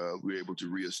that we're able to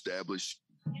reestablish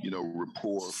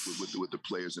rapport with the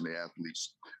players and the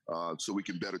athletes so we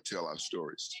can better tell our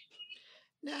stories.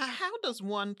 Now, how does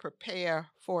one prepare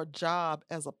for a job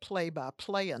as a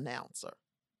play-by-play announcer?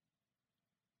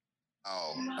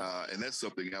 And that's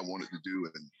something I wanted to do.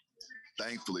 And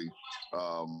thankfully,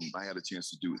 I had a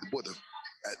chance to do it. But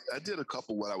I did a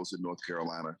couple when I was in North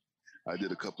Carolina. I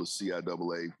did a couple of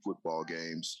CIAA football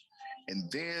games.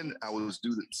 And then I was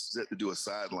set to do a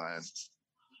sideline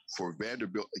for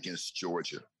Vanderbilt against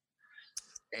Georgia.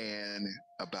 And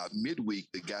about midweek,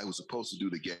 the guy who was supposed to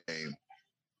do the game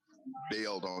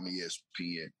bailed on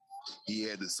ESPN. He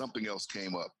had something else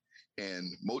came up. And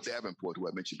Mo Davenport, who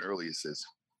I mentioned earlier, says,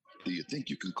 "Do you think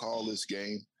you can call this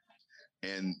game?"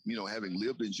 And, having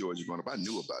lived in Georgia growing up, I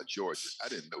knew about Georgia. I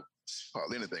didn't know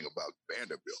hardly anything about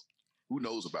Vanderbilt. Who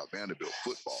knows about Vanderbilt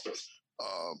football?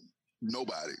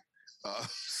 Nobody.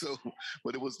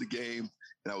 But it was the game.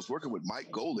 And I was working with Mike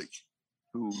Golick,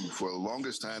 who for the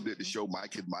longest time did the show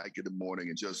Mike and Mike in the morning,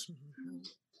 and just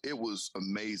it was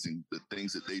amazing the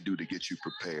things that they do to get you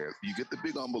prepared. You get the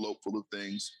big envelope full of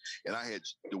things, and I had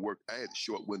a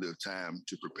short window of time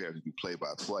to prepare to do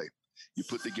play-by-play. you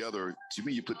put together, to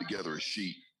me, you put together a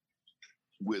sheet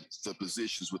with the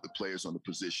positions, with the players on the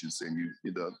positions, and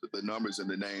the numbers and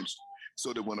the names,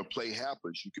 so that when a play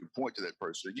happens, you can point to that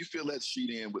person. And you fill that sheet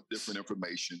in with different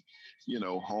information,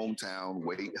 hometown,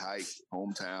 weight, height,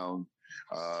 hometown,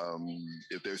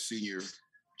 if they're senior,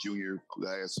 junior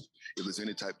class, if there's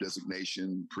any type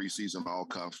designation, preseason, all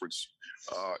conference,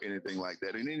 anything like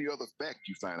that, and any other fact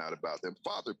you find out about them.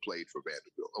 Father played for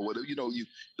Vanderbilt, or whatever.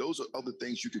 Those are other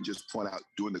things you can just point out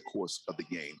during the course of the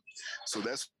game. So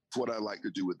that's what I like to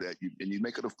do with that. You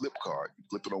make it a flip card. You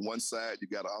flip it on one side, you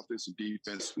got offense and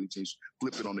defense.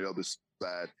 Flip it on the other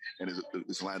side, and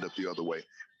it's lined up the other way.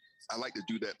 I like to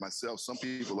do that myself. Some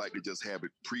people like to just have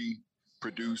it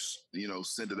pre-produced,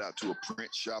 send it out to a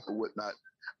print shop or whatnot.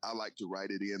 I like to write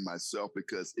it in myself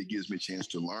because it gives me a chance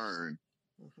to learn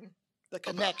the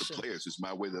connection about the players. It's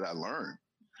my way that I learn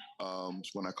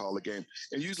when I call a game.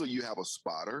 And usually you have a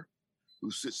spotter who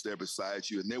sits there beside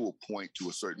you, and they will point to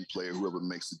a certain player, whoever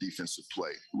makes the defensive play,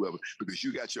 because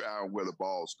you got your eye on where the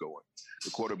ball's going.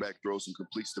 The quarterback throws and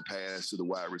completes the pass to the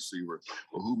wide receiver,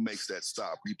 or who makes that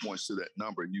stop. He points to that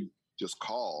number, and you just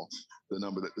call the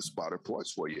number that the spotter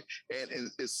points for you. And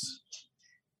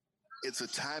it's a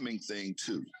timing thing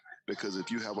too, because if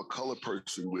you have a color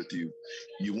person with you,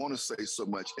 you want to say so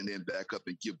much and then back up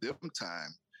and give them time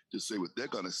to say what they're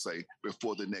going to say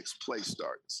before the next play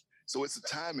starts. So it's a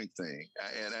timing thing.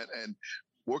 And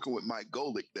working with Mike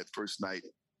Golick that first night,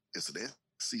 it's an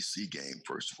SEC game,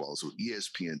 first of all, so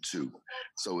ESPN2.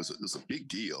 So it's a big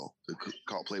deal to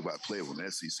call play-by-play on an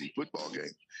SEC football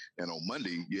game. And on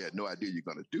Monday, you had no idea you're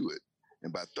going to do it.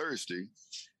 And by Thursday,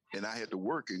 and I had to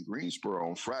work in Greensboro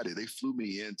on Friday, they flew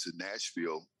me into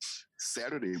Nashville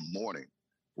Saturday morning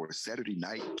for a Saturday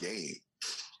night game.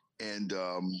 And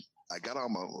I got all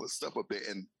my stuff up there,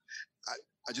 and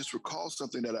I just recall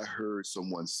something that I heard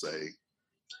someone say,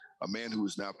 a man who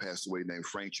has now passed away named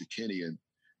Frank Chukinian,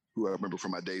 who I remember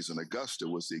from my days in Augusta,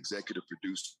 was the executive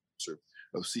producer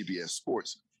of CBS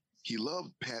Sports. He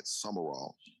loved Pat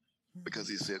Summerall because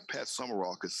he said Pat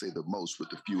Summerall could say the most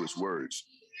with the fewest words.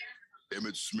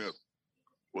 Emmitt Smith,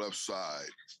 left side,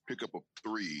 pick up a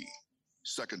 3,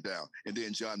 second down. And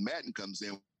then John Madden comes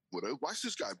in with a, watch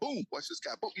this guy, boom, watch this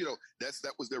guy, boom.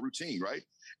 That was their routine, right?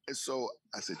 And so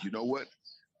I said, you know what?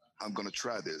 I'm going to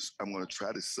try this. I'm going to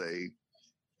try to say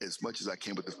as much as I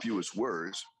can with the fewest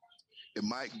words. And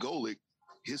Mike Golick,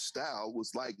 his style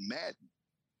was like Madden.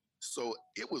 So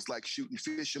it was like shooting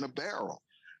fish in a barrel.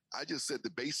 I just said the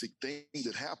basic thing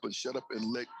that happened, shut up and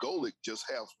let Golick just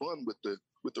have fun with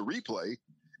the replay.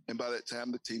 And by that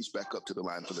time, the team's back up to the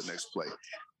line for the next play.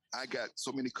 I got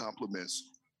so many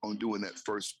compliments on doing that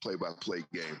first play-by-play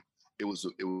game. It was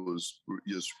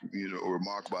just,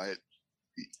 remarkable.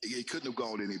 It couldn't have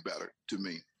gone any better to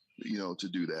me, to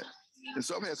do that. And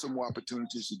so I've had some more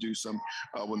opportunities to do some.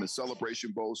 When the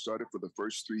Celebration Bowl started for the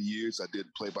first 3 years, I did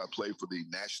play-by-play for the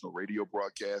national radio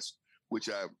broadcast, which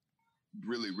I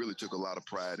really, really took a lot of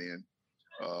pride in.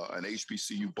 An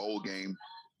HBCU bowl game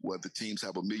where the teams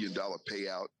have $1 million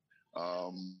payout.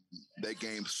 That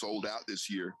game sold out this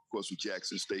year, of course, with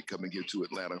Jackson State coming here to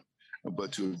Atlanta.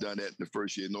 But to have done that in the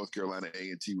first year, North Carolina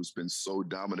A&T has been so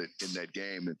dominant in that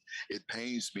game. And it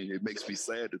pains me. It makes me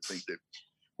sad to think that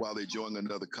while they're joining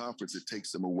another conference, it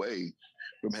takes them away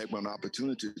from having an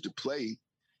opportunity to play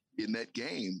in that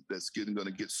game that's going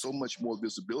to get so much more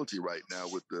visibility right now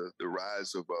with the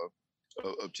rise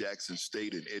of Jackson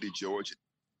State and Eddie George,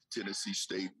 Tennessee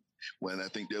State, when I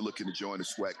think they're looking to join the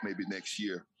SWAC maybe next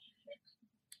year.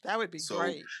 That would be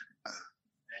great.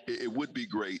 It would be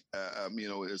great.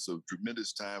 It's a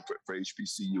tremendous time for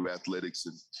HBCU athletics,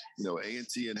 and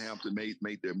A&T and Hampton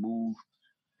made their move,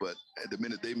 but at the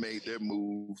minute they made their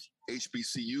move,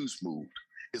 HBCUs moved.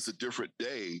 It's a different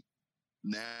day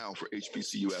now for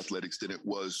HBCU athletics than it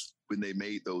was when they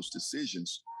made those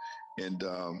decisions, and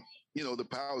the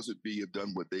powers that be have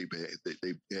done what they've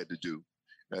had to do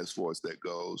as far as that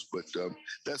goes. But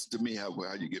that's to me how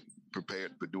you get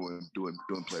prepared for doing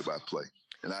play-by-play,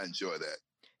 and I enjoy that.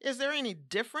 Is there any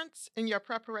difference in your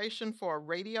preparation for a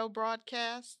radio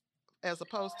broadcast as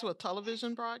opposed to a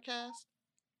television broadcast?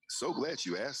 So glad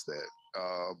you asked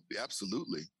that.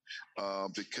 Absolutely.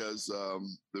 Because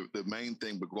the main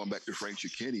thing, but going back to Frank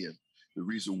Chukinian, the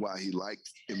reason why he liked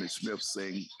Emmitt Smith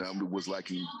saying, was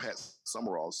liking Pat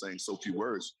Summerall saying so few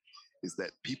words, is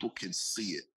that people can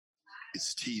see it.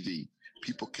 It's TV.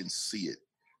 People can see it.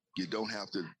 You don't have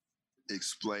to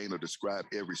explain or describe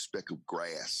every speck of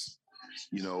grass.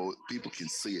 People can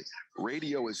see it.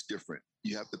 Radio is different.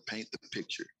 You have to paint the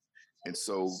picture. And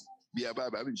so,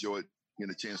 I've enjoyed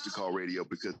getting a chance to call radio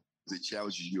because it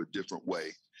challenges you a different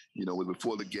way.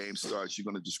 Before the game starts, you're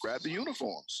going to describe the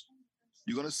uniforms.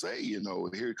 You're going to say,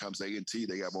 here comes A&T.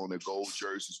 They have on their gold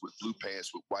jerseys with blue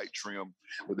pants with white trim,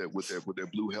 with their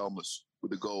blue helmets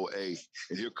with the gold A.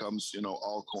 And here comes,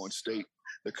 Alcorn State.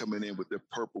 They're coming in with their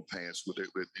purple pants, with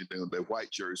their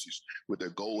white jerseys, with their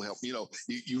gold helmet.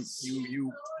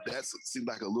 That seems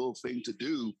like a little thing to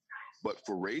do, but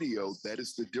for radio, that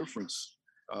is the difference.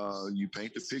 You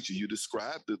paint the picture. You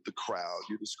describe the crowd.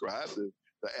 You describe the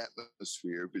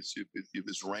atmosphere. If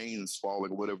it's rain is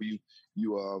falling or whatever,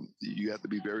 you have to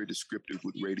be very descriptive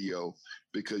with radio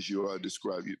because you are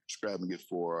describing it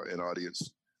for an audience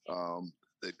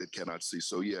that cannot see.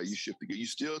 So yeah, you shift again. You're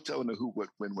still telling them who, what,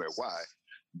 when, where, why,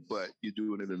 but you're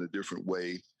doing it in a different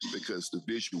way because the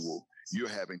visual you're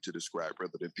having to describe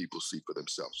rather than people see for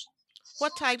themselves.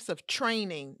 What types of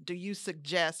training do you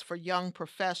suggest for young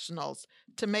professionals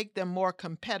to make them more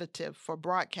competitive for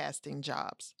broadcasting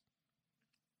jobs?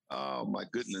 Oh my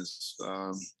goodness.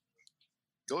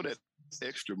 Go that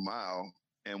extra mile.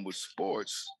 And with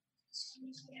sports,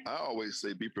 I always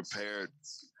say be prepared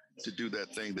to do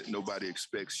that thing that nobody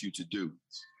expects you to do,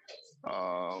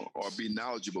 or be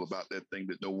knowledgeable about that thing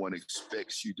that no one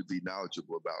expects you to be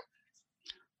knowledgeable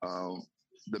about.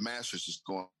 The Masters is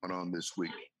going on this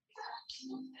week.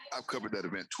 I've covered that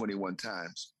event 21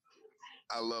 times.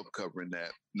 I love covering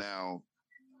that. Now,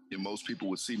 most people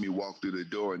would see me walk through the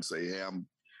door and say, hey, I'm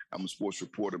a sports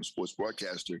reporter, I'm a sports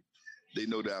broadcaster. They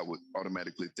know that I would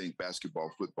automatically think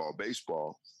basketball, football,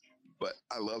 baseball, but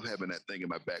I love having that thing in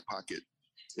my back pocket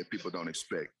that people don't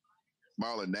expect.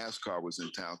 Marlin NASCAR was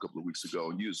in town a couple of weeks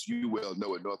ago, and you well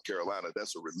know in North Carolina,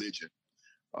 that's a religion.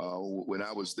 When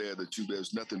I was there,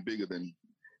 there's nothing bigger than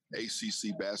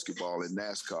ACC basketball and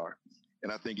NASCAR.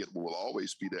 And I think it will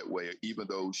always be that way, even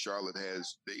though Charlotte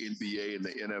has the NBA and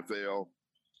the NFL.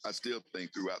 I still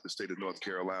think throughout the state of North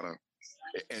Carolina,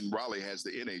 and Raleigh has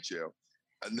the NHL.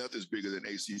 Nothing's bigger than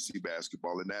ACC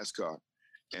basketball and NASCAR.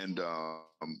 And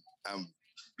I'm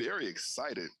very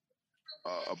excited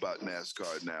about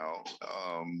NASCAR now.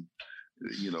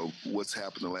 What's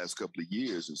happened the last couple of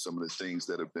years and some of the things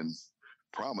that have been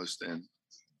promised. And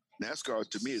NASCAR,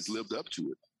 to me, has lived up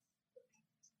to it.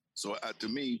 So to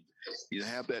me, you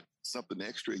have that something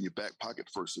extra in your back pocket,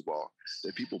 first of all,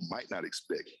 that people might not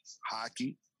expect.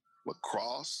 Hockey,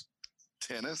 lacrosse,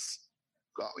 tennis,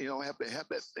 have to have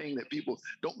that thing that people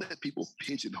don't let people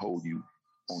pigeonhole you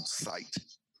on sight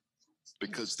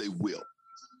because they will.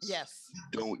 Yes.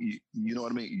 Don't you know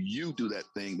what I mean? You do that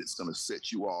thing that's going to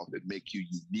set you off and make you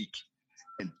unique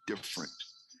and different.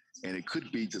 And it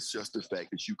could be just the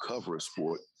fact that you cover a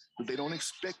sport that they don't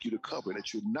expect you to cover,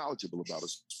 that you're knowledgeable about a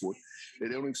sport that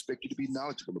they don't expect you to be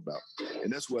knowledgeable about.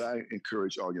 And that's what I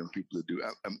encourage all young people to do.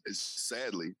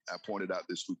 Sadly, I pointed out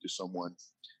this week to someone,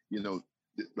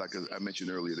 like I mentioned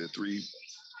earlier, there are 3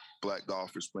 Black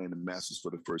golfers playing the Masters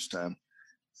for the first time.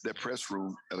 That press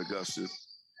room at Augusta,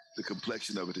 the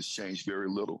complexion of it has changed very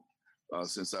little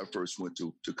since I first went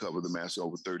to cover the Masters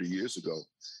over 30 years ago.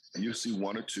 And you'll see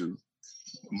 1 or 2.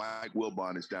 Mike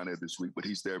Wilbon is down there this week, but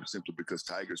he's there simply because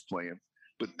Tiger's playing.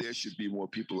 But there should be more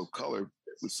people of color,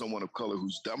 with someone of color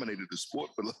who's dominated the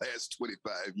sport for the last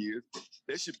 25 years.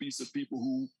 There should be some people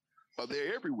who are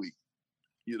there every week,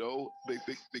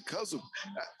 because of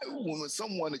when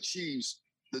someone achieves,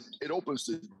 it opens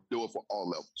the door for all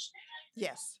levels.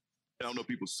 Yes. I don't know if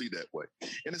people see that way.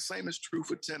 And the same is true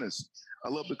for tennis. I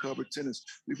love to cover tennis.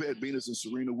 We've had Venus and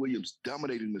Serena Williams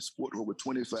dominating the sport for over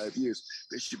 25 years.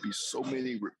 There should be so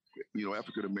many,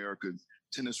 African-American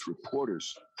tennis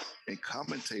reporters and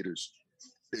commentators.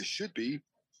 There should be.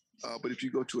 But if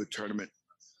you go to a tournament,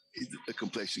 the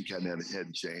complexion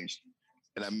hadn't changed.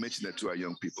 And I mentioned that to our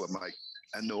young people. I'm like,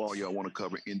 I know all y'all want to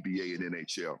cover NBA and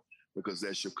NHL because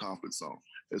that's your comfort zone.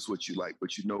 That's what you like.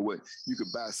 But you know what? You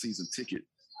could buy a season ticket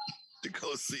to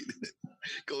go see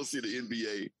the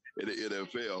NBA and the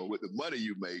NFL with the money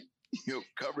you make,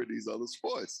 covering these other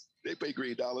sports. They pay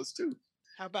green dollars too.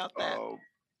 How about that?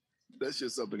 That's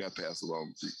just something I pass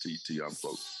along to young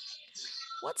folks.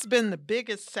 What's been the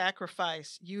biggest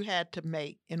sacrifice you had to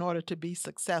make in order to be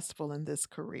successful in this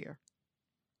career?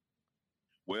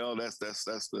 Well, that's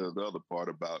the other part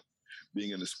about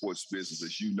being in the sports business.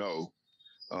 As you know,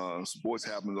 sports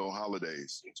happens on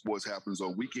holidays. Sports happens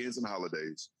on weekends and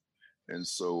holidays. And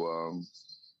so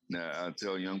now I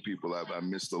tell young people I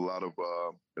missed a lot of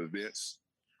events,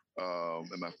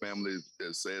 and my family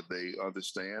has said they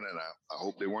understand, and I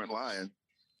hope they weren't lying,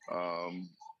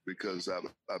 because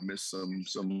I missed some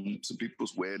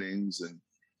people's weddings and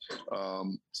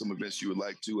some events you would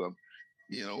like to.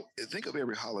 Think of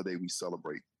every holiday we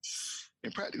celebrate,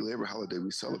 and practically every holiday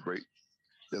we celebrate,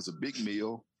 there's a big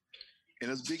meal and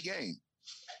there's a big game.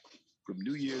 from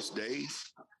New Year's Day,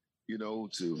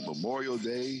 to Memorial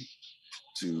Day,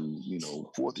 to,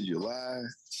 4th of July,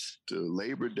 to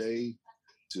Labor Day,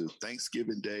 to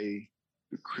Thanksgiving Day,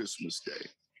 to Christmas Day.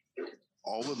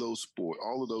 All of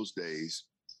those days,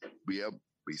 we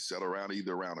sat around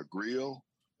either around a grill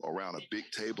or around a big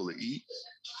table to eat,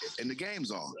 and the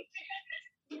game's on.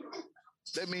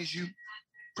 That means you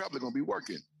probably gonna be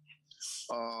working.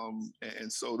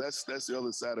 And so that's the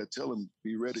other side of telling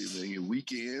be ready. In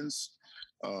weekends,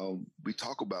 we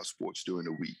talk about sports during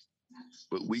the week,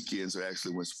 but weekends are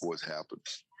actually when sports happen.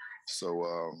 So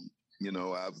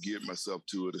I've geared myself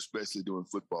to it, especially during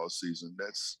football season.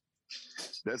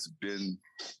 That's been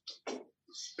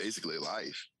basically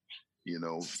life.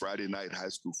 Friday night high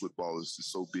school football is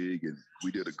just so big, and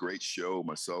we did a great show,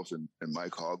 myself and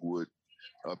Mike Hogwood,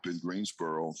 up in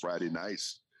Greensboro on Friday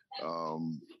nights.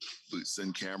 We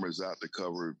send cameras out to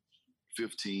cover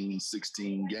 15,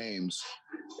 16 games,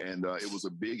 and it was a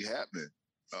big happening.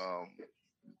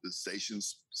 The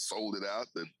stations sold it out.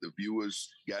 The viewers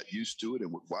got used to it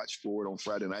and would watch for it on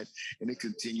Friday night, and it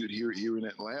continued here in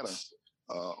Atlanta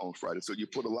on Friday. So you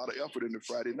put a lot of effort into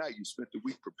Friday night. You spent the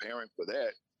week preparing for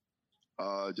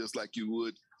that, just like you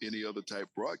would any other type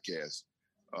broadcast,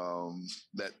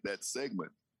 that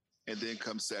segment. And then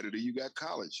come Saturday, you got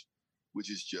college, which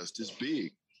is just as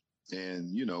big.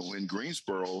 And, in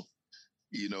Greensboro,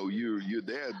 you're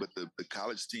there, but the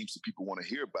college teams that people want to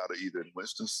hear about are either in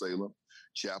Winston-Salem,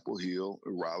 Chapel Hill,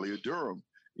 or Raleigh, or Durham.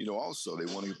 Also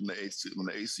they want to from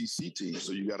the ACC team,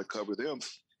 so you got to cover them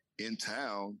in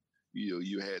town.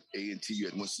 You had A&T, you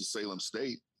had Winston-Salem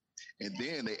State, and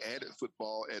then they added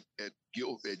football at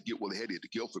Guilford. Well, they had it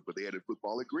at Guilford, but they added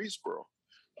football at Greensboro,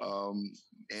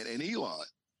 and Elon,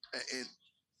 and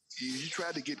you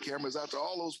tried to get cameras out to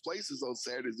all those places on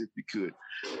Saturdays if you could.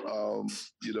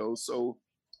 So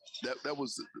that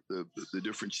was the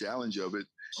different challenge of it.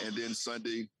 And then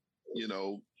Sunday,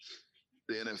 the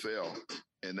NFL,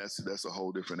 and that's a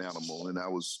whole different animal. And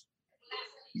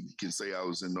you can say I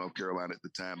was in North Carolina at the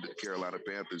time that the Carolina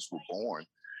Panthers were born.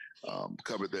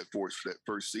 Covered that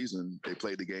first season. They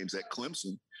played the games at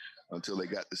Clemson until they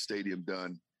got the stadium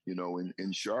done,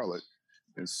 in Charlotte.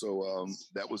 And so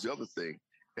that was the other thing.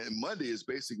 And Monday is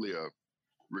basically a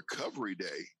recovery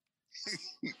day.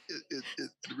 it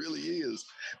really is.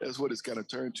 That's what it's kind of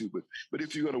turned to. But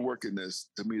if you're going to work in this,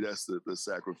 to me, that's the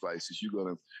sacrifices.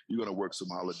 You're gonna work some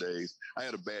holidays. I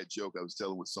had a bad joke I was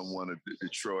telling with someone at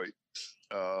Detroit.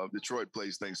 Detroit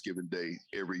plays Thanksgiving Day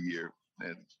every year,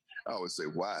 and I always say,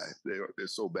 why? They're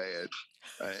so bad.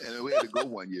 And we had to go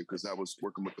one year because I was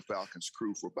working with the Falcons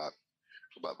crew for about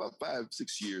 5-6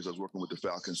 years. I was working with the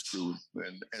Falcons crew,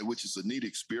 and which is a neat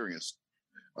experience,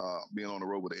 being on the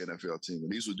road with the NFL team.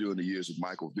 And these were during the years of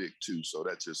Michael Vick too. So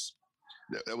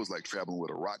that was like traveling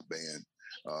with a rock band,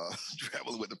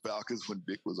 traveling with the Falcons when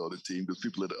Vick was on the team, because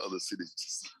people in the other cities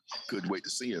just couldn't wait to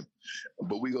see him.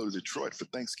 But we go to Detroit for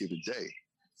Thanksgiving Day.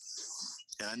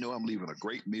 And I know I'm leaving a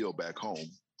great meal back home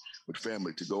with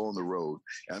family to go on the road.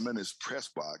 And I'm in this press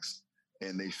box,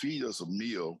 and they feed us a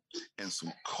meal and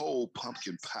some cold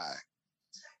pumpkin pie.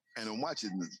 And I'm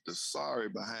watching the sorry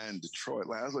behind Detroit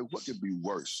line. I was like, what could be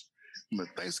worse? On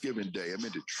Thanksgiving Day, I'm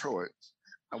in Detroit.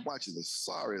 I'm watching the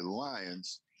sorry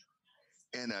Lions,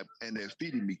 and they're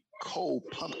feeding me cold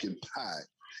pumpkin pie.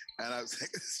 And I was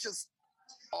like, it's just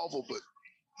awful. But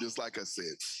just like I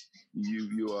said,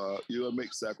 you'll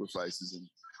make sacrifices, and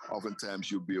oftentimes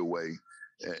you'll be away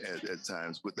at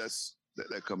times. But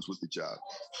that comes with the job.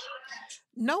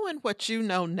 Knowing what you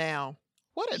know now,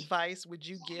 what advice would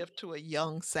you give to a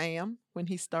young Sam when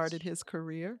he started his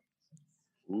career?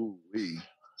 Ooh wee.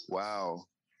 Wow.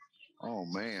 Oh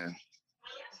man.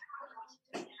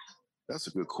 That's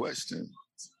a good question.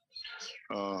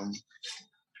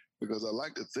 Because I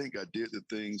like to think I did the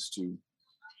things to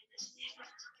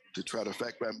try to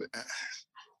fact back. I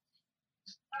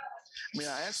mean,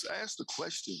 I asked the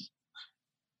question.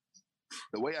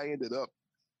 The way I ended up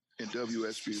in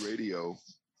WSB radio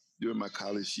during my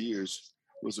college years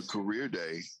was a career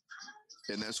day.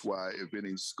 And that's why if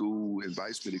any school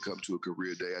invites me to come to a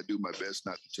career day, I do my best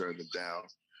not to turn them down.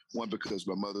 One, because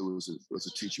my mother was a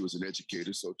teacher, was an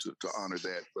educator, so to honor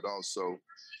that. But also,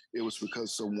 it was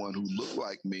because someone who looked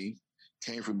like me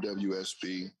came from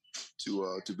WSB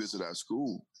to visit our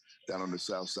school down on the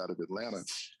south side of Atlanta.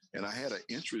 And I had an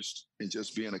interest in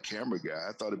just being a camera guy.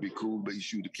 I thought it'd be cool, but you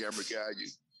shoot a camera guy,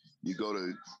 you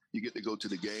get to go to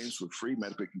the games for free.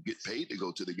 Matter of fact, you get paid to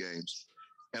go to the games.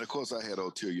 And of course, I had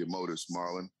ulterior motives,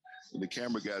 Marlon. And the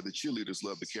camera guy, the cheerleaders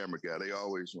love the camera guy. They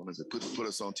always wanted to put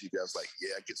us on TV. I was like,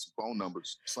 yeah, I get some phone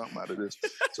numbers, something out of this.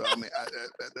 So I mean,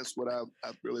 that's what I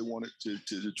really wanted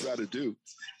to try to do.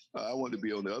 I wanted to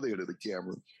be on the other end of the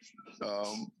camera.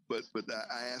 But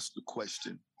I asked the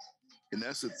question, and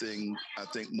that's the thing. I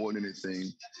think more than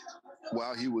anything,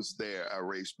 while he was there, I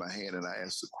raised my hand and I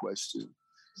asked the question.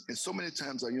 And so many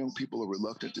times our young people are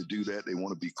reluctant to do that. They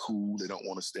want to be cool. They don't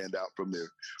want to stand out from their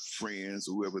friends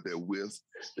or whoever they're with.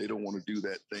 They don't want to do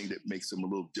that thing that makes them a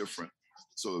little different.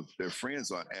 So if their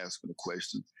friends aren't asking a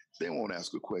question, they won't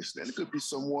ask a question. And it could be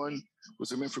someone with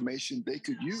some information they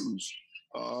could use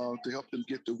to help them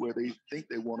get to where they think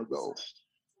they want to go.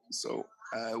 So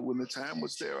when the time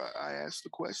was there, I asked the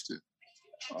question.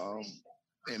 Um,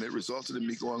 and it resulted in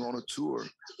me going on a tour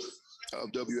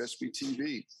of WSB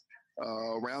TV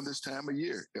around this time of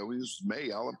year. It was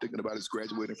May. All I'm thinking about is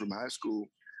graduating from high school.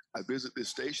 I visit this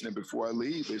station, and before I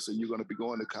leave, they said, "You're going to be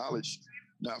going to college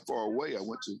not far away." I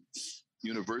went to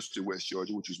University of West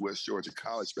Georgia, which was West Georgia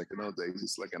College back in those days.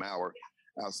 It's like an hour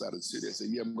outside of the city. I said,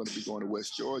 "Yeah, I'm going to be going to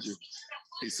West Georgia."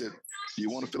 He said, "Do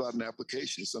you want to fill out an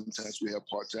application? Sometimes we have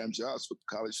part-time jobs for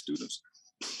college students."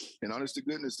 And honest to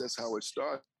goodness, that's how it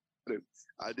started.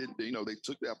 I didn't, they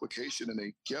took the application and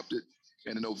they kept it.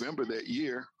 And in November that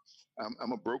year,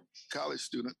 I'm a broke college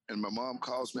student, and my mom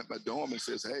calls me at my dorm and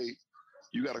says, "Hey,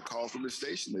 you got a call from the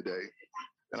station today."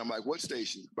 And I'm like, "What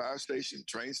station? Fire station?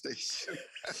 Train station?"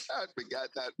 I forgot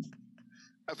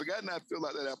not to fill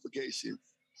out that application.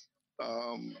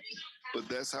 Um, but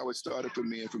that's how it started for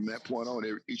me. And from that point on,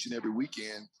 each and every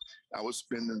weekend, I was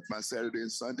spending my Saturday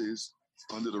and Sundays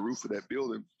under the roof of that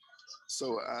building.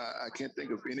 So I can't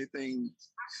think of anything.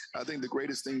 I think the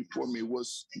greatest thing for me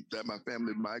was that my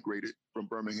family migrated from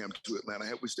Birmingham to Atlanta.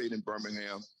 Had we stayed in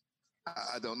Birmingham,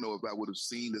 I don't know if I would have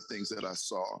seen the things that I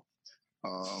saw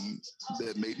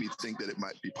that made me think that it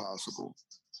might be possible.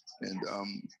 And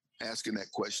asking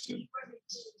that question,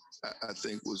 I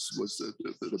think was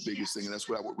the biggest thing. And that's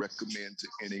what I would recommend to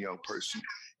any young person.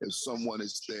 If someone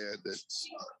is there that's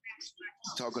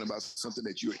talking about something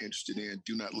that you're interested in,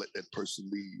 do not let that person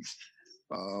leave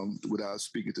without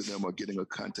speaking to them or getting a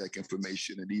contact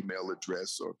information, an email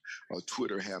address, or a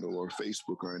Twitter handle, or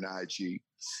Facebook, or an IG.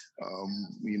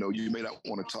 You may not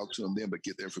want to talk to them then, but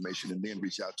get the information and then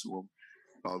reach out to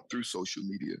them through social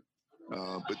media.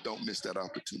 But don't miss that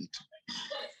opportunity.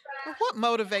 What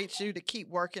motivates you to keep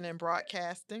working in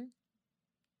broadcasting?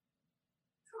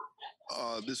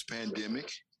 This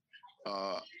pandemic,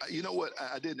 you know what?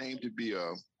 I didn't aim to be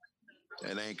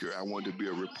an anchor. I wanted to be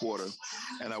a reporter,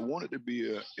 and I wanted to be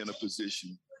in a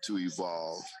position to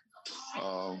evolve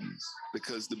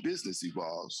because the business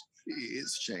evolves.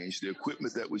 It's changed. The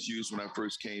equipment that was used when I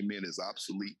first came in is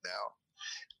obsolete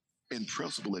now. In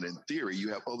principle and in theory, you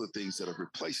have other things that have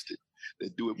replaced it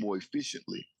that do it more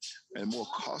efficiently and more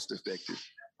cost effective,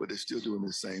 but they're still doing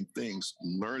the same things.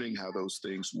 Learning how those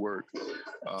things work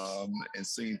and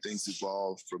seeing things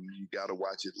evolve from you got to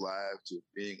watch it live to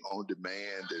being on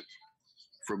demand, and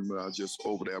from just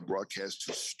over there broadcast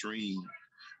to stream.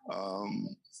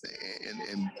 And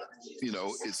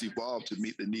it's evolved to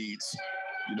meet the needs,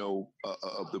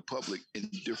 of the public in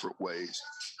different ways.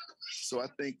 So I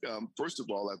think, first of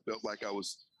all, I felt like I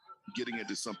was getting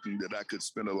into something that I could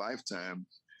spend a lifetime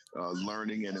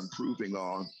learning and improving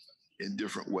on in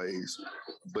different ways.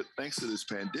 But thanks to this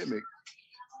pandemic,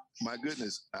 my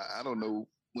goodness, I don't know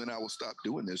when I will stop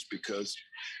doing this, because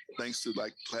thanks to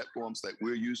like platforms that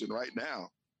we're using right now,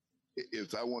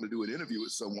 if I want to do an interview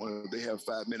with someone, they have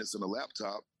 5 minutes on a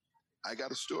laptop, I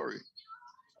got a story.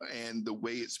 And the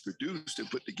way it's produced and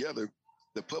put together,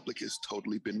 the public has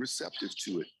totally been receptive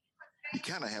to it. You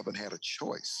kind of haven't had a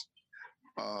choice.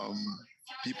 Um,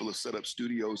 People have set up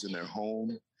studios in their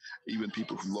home, even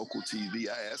people from local TV.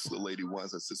 I asked the lady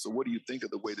once, I said, "So what do you think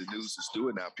of the way the news is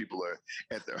doing now? People are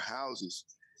at their houses."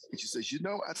 And she says,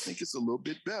 "I think it's a little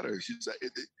bit better." She said,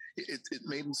 it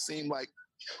made them seem like,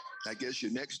 I guess,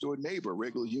 your next door neighbor, a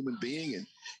regular human being, and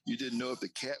you didn't know if the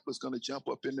cat was going to jump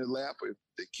up in their lap, or if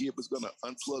the kid was going to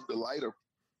unplug the light, or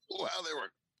while they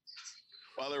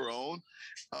were on.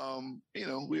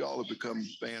 We all have become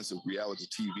fans of reality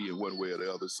TV in one way or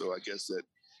the other. So I guess that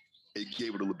it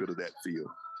gave it a little bit of that feel.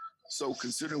 So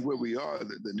considering where we are,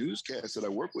 the newscast that I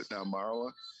work with now,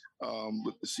 Marla,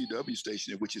 with the CW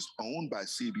station, which is owned by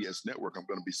CBS Network, I'm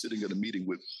going to be sitting at a meeting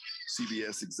with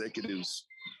CBS executives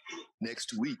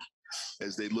next week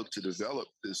as they look to develop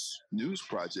this news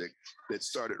project that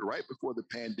started right before the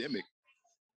pandemic.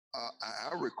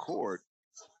 I record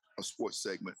a sports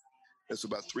segment. That's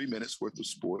about 3 minutes worth of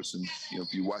sports. And,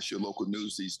 if you watch your local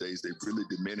news these days, they've really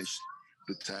diminished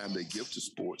the time they give to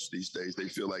sports these days. They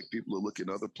feel like people are looking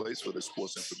other places for their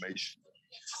sports information,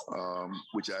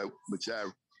 which I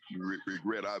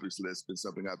regret. Obviously, that's been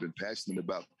something I've been passionate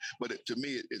about. But to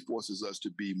me, it forces us to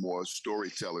be more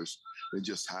storytellers than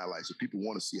just highlights. If people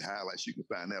want to see highlights, you can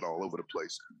find that all over the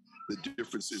place. The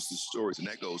difference is the stories, and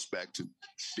that goes back to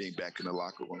being back in the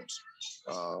locker rooms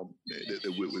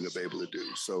that we're able to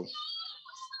do. So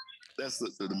that's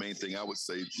the main thing I would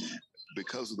say.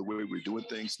 Because of the way we're doing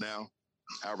things now,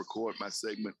 I record my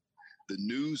segment. The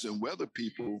news and weather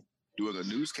people doing a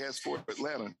newscast for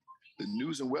Atlanta, the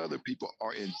news and weather people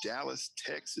are in Dallas,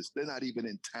 Texas. They're not even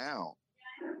in town.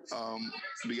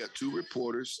 We got 2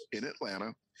 reporters in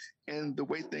Atlanta. And the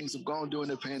way things have gone during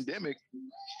the pandemic,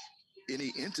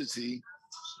 any entity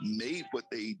made what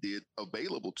they did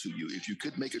available to you. If you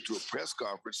couldn't make it to a press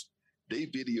conference, they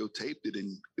videotaped it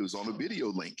and it was on a video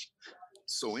link.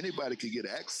 So anybody could get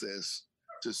access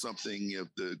to something if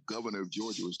the governor of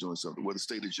Georgia was doing something. Well, the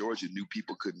state of Georgia knew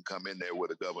people couldn't come in there where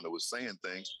the governor was saying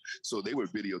things. So they would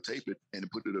videotape it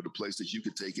and put it at a place that you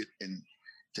could take it and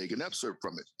take an excerpt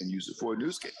from it and use it for a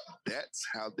newscast. That's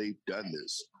how they've done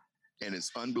this. And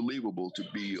it's unbelievable to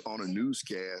be on a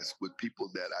newscast with people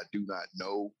that I do not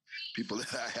know, people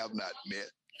that I have not met,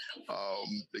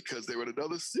 because they were in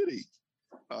another city.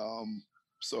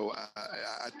 So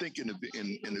I think in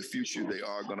the future, they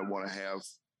are going to want to have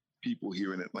people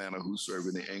here in Atlanta who serve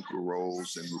in the anchor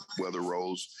roles and weather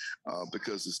roles,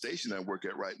 because the station I work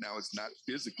at right now is not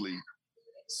physically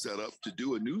set up to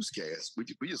do a newscast. We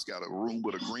just got a room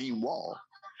with a green wall.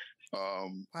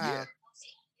 Wow.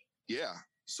 Yeah.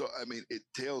 So, I mean, it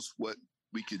tells what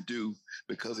we can do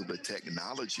because of the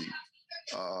technology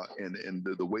and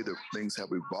the way that things have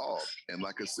evolved. And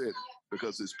like I said,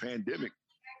 because this pandemic,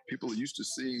 people are used to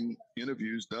seeing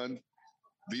interviews done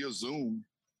via Zoom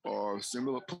or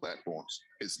similar platforms.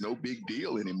 It's no big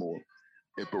deal anymore.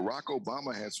 If Barack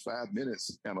Obama has 5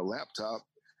 minutes and a laptop,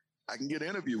 I can get an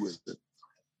interview with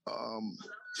him.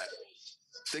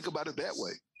 Think about it that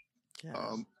way.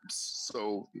 Yeah.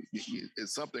 So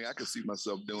it's something I can see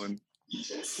myself doing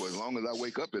for as long as I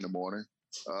wake up in the morning,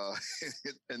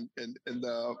 and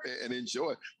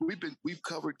enjoy. We've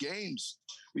covered games.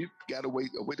 We've got a way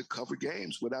to cover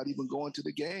games without even going to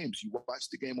the games. You watch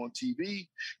the game on TV.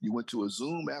 You went to a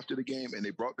Zoom after the game, and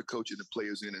they brought the coach and the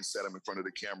players in and set them in front of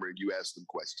the camera, and you asked them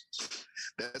questions.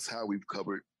 That's how we've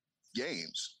covered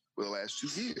games for the last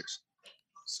 2 years.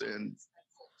 And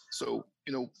so,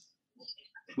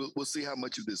 we'll see how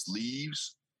much of this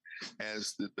leaves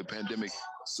as the pandemic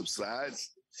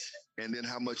subsides, and then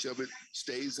how much of it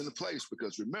stays in place.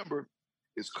 Because remember,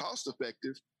 it's cost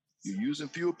effective. You're using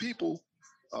fewer people,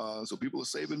 so people are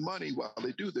saving money while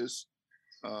they do this.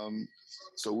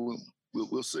 So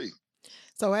we'll see.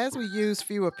 So as we use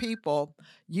fewer people,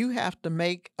 you have to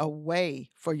make a way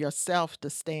for yourself to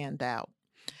stand out.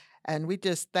 And we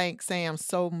just thank Sam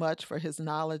so much for his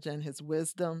knowledge and his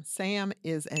wisdom. Sam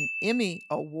is an Emmy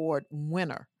Award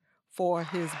winner for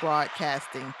his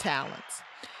broadcasting talents.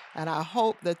 And I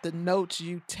hope that the notes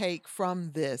you take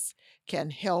from this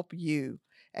can help you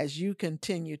as you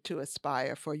continue to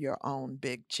aspire for your own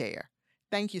big chair.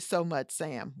 Thank you so much,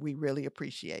 Sam. We really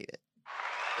appreciate it.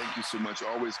 Thank you so much.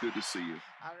 Always good to see you.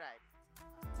 All right.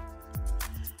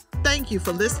 Thank you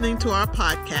for listening to our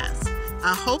podcast.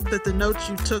 I hope that the notes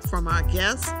you took from our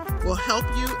guests will help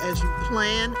you as you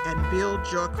plan and build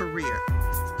your career.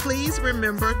 Please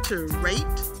remember to rate,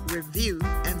 review,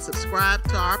 and subscribe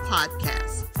to our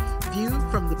podcast, View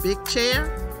from the Big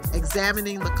Chair,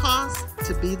 Examining the Cost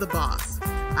to Be the Boss.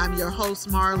 I'm your host,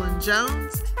 Marlon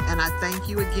Jones, and I thank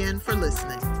you again for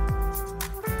listening.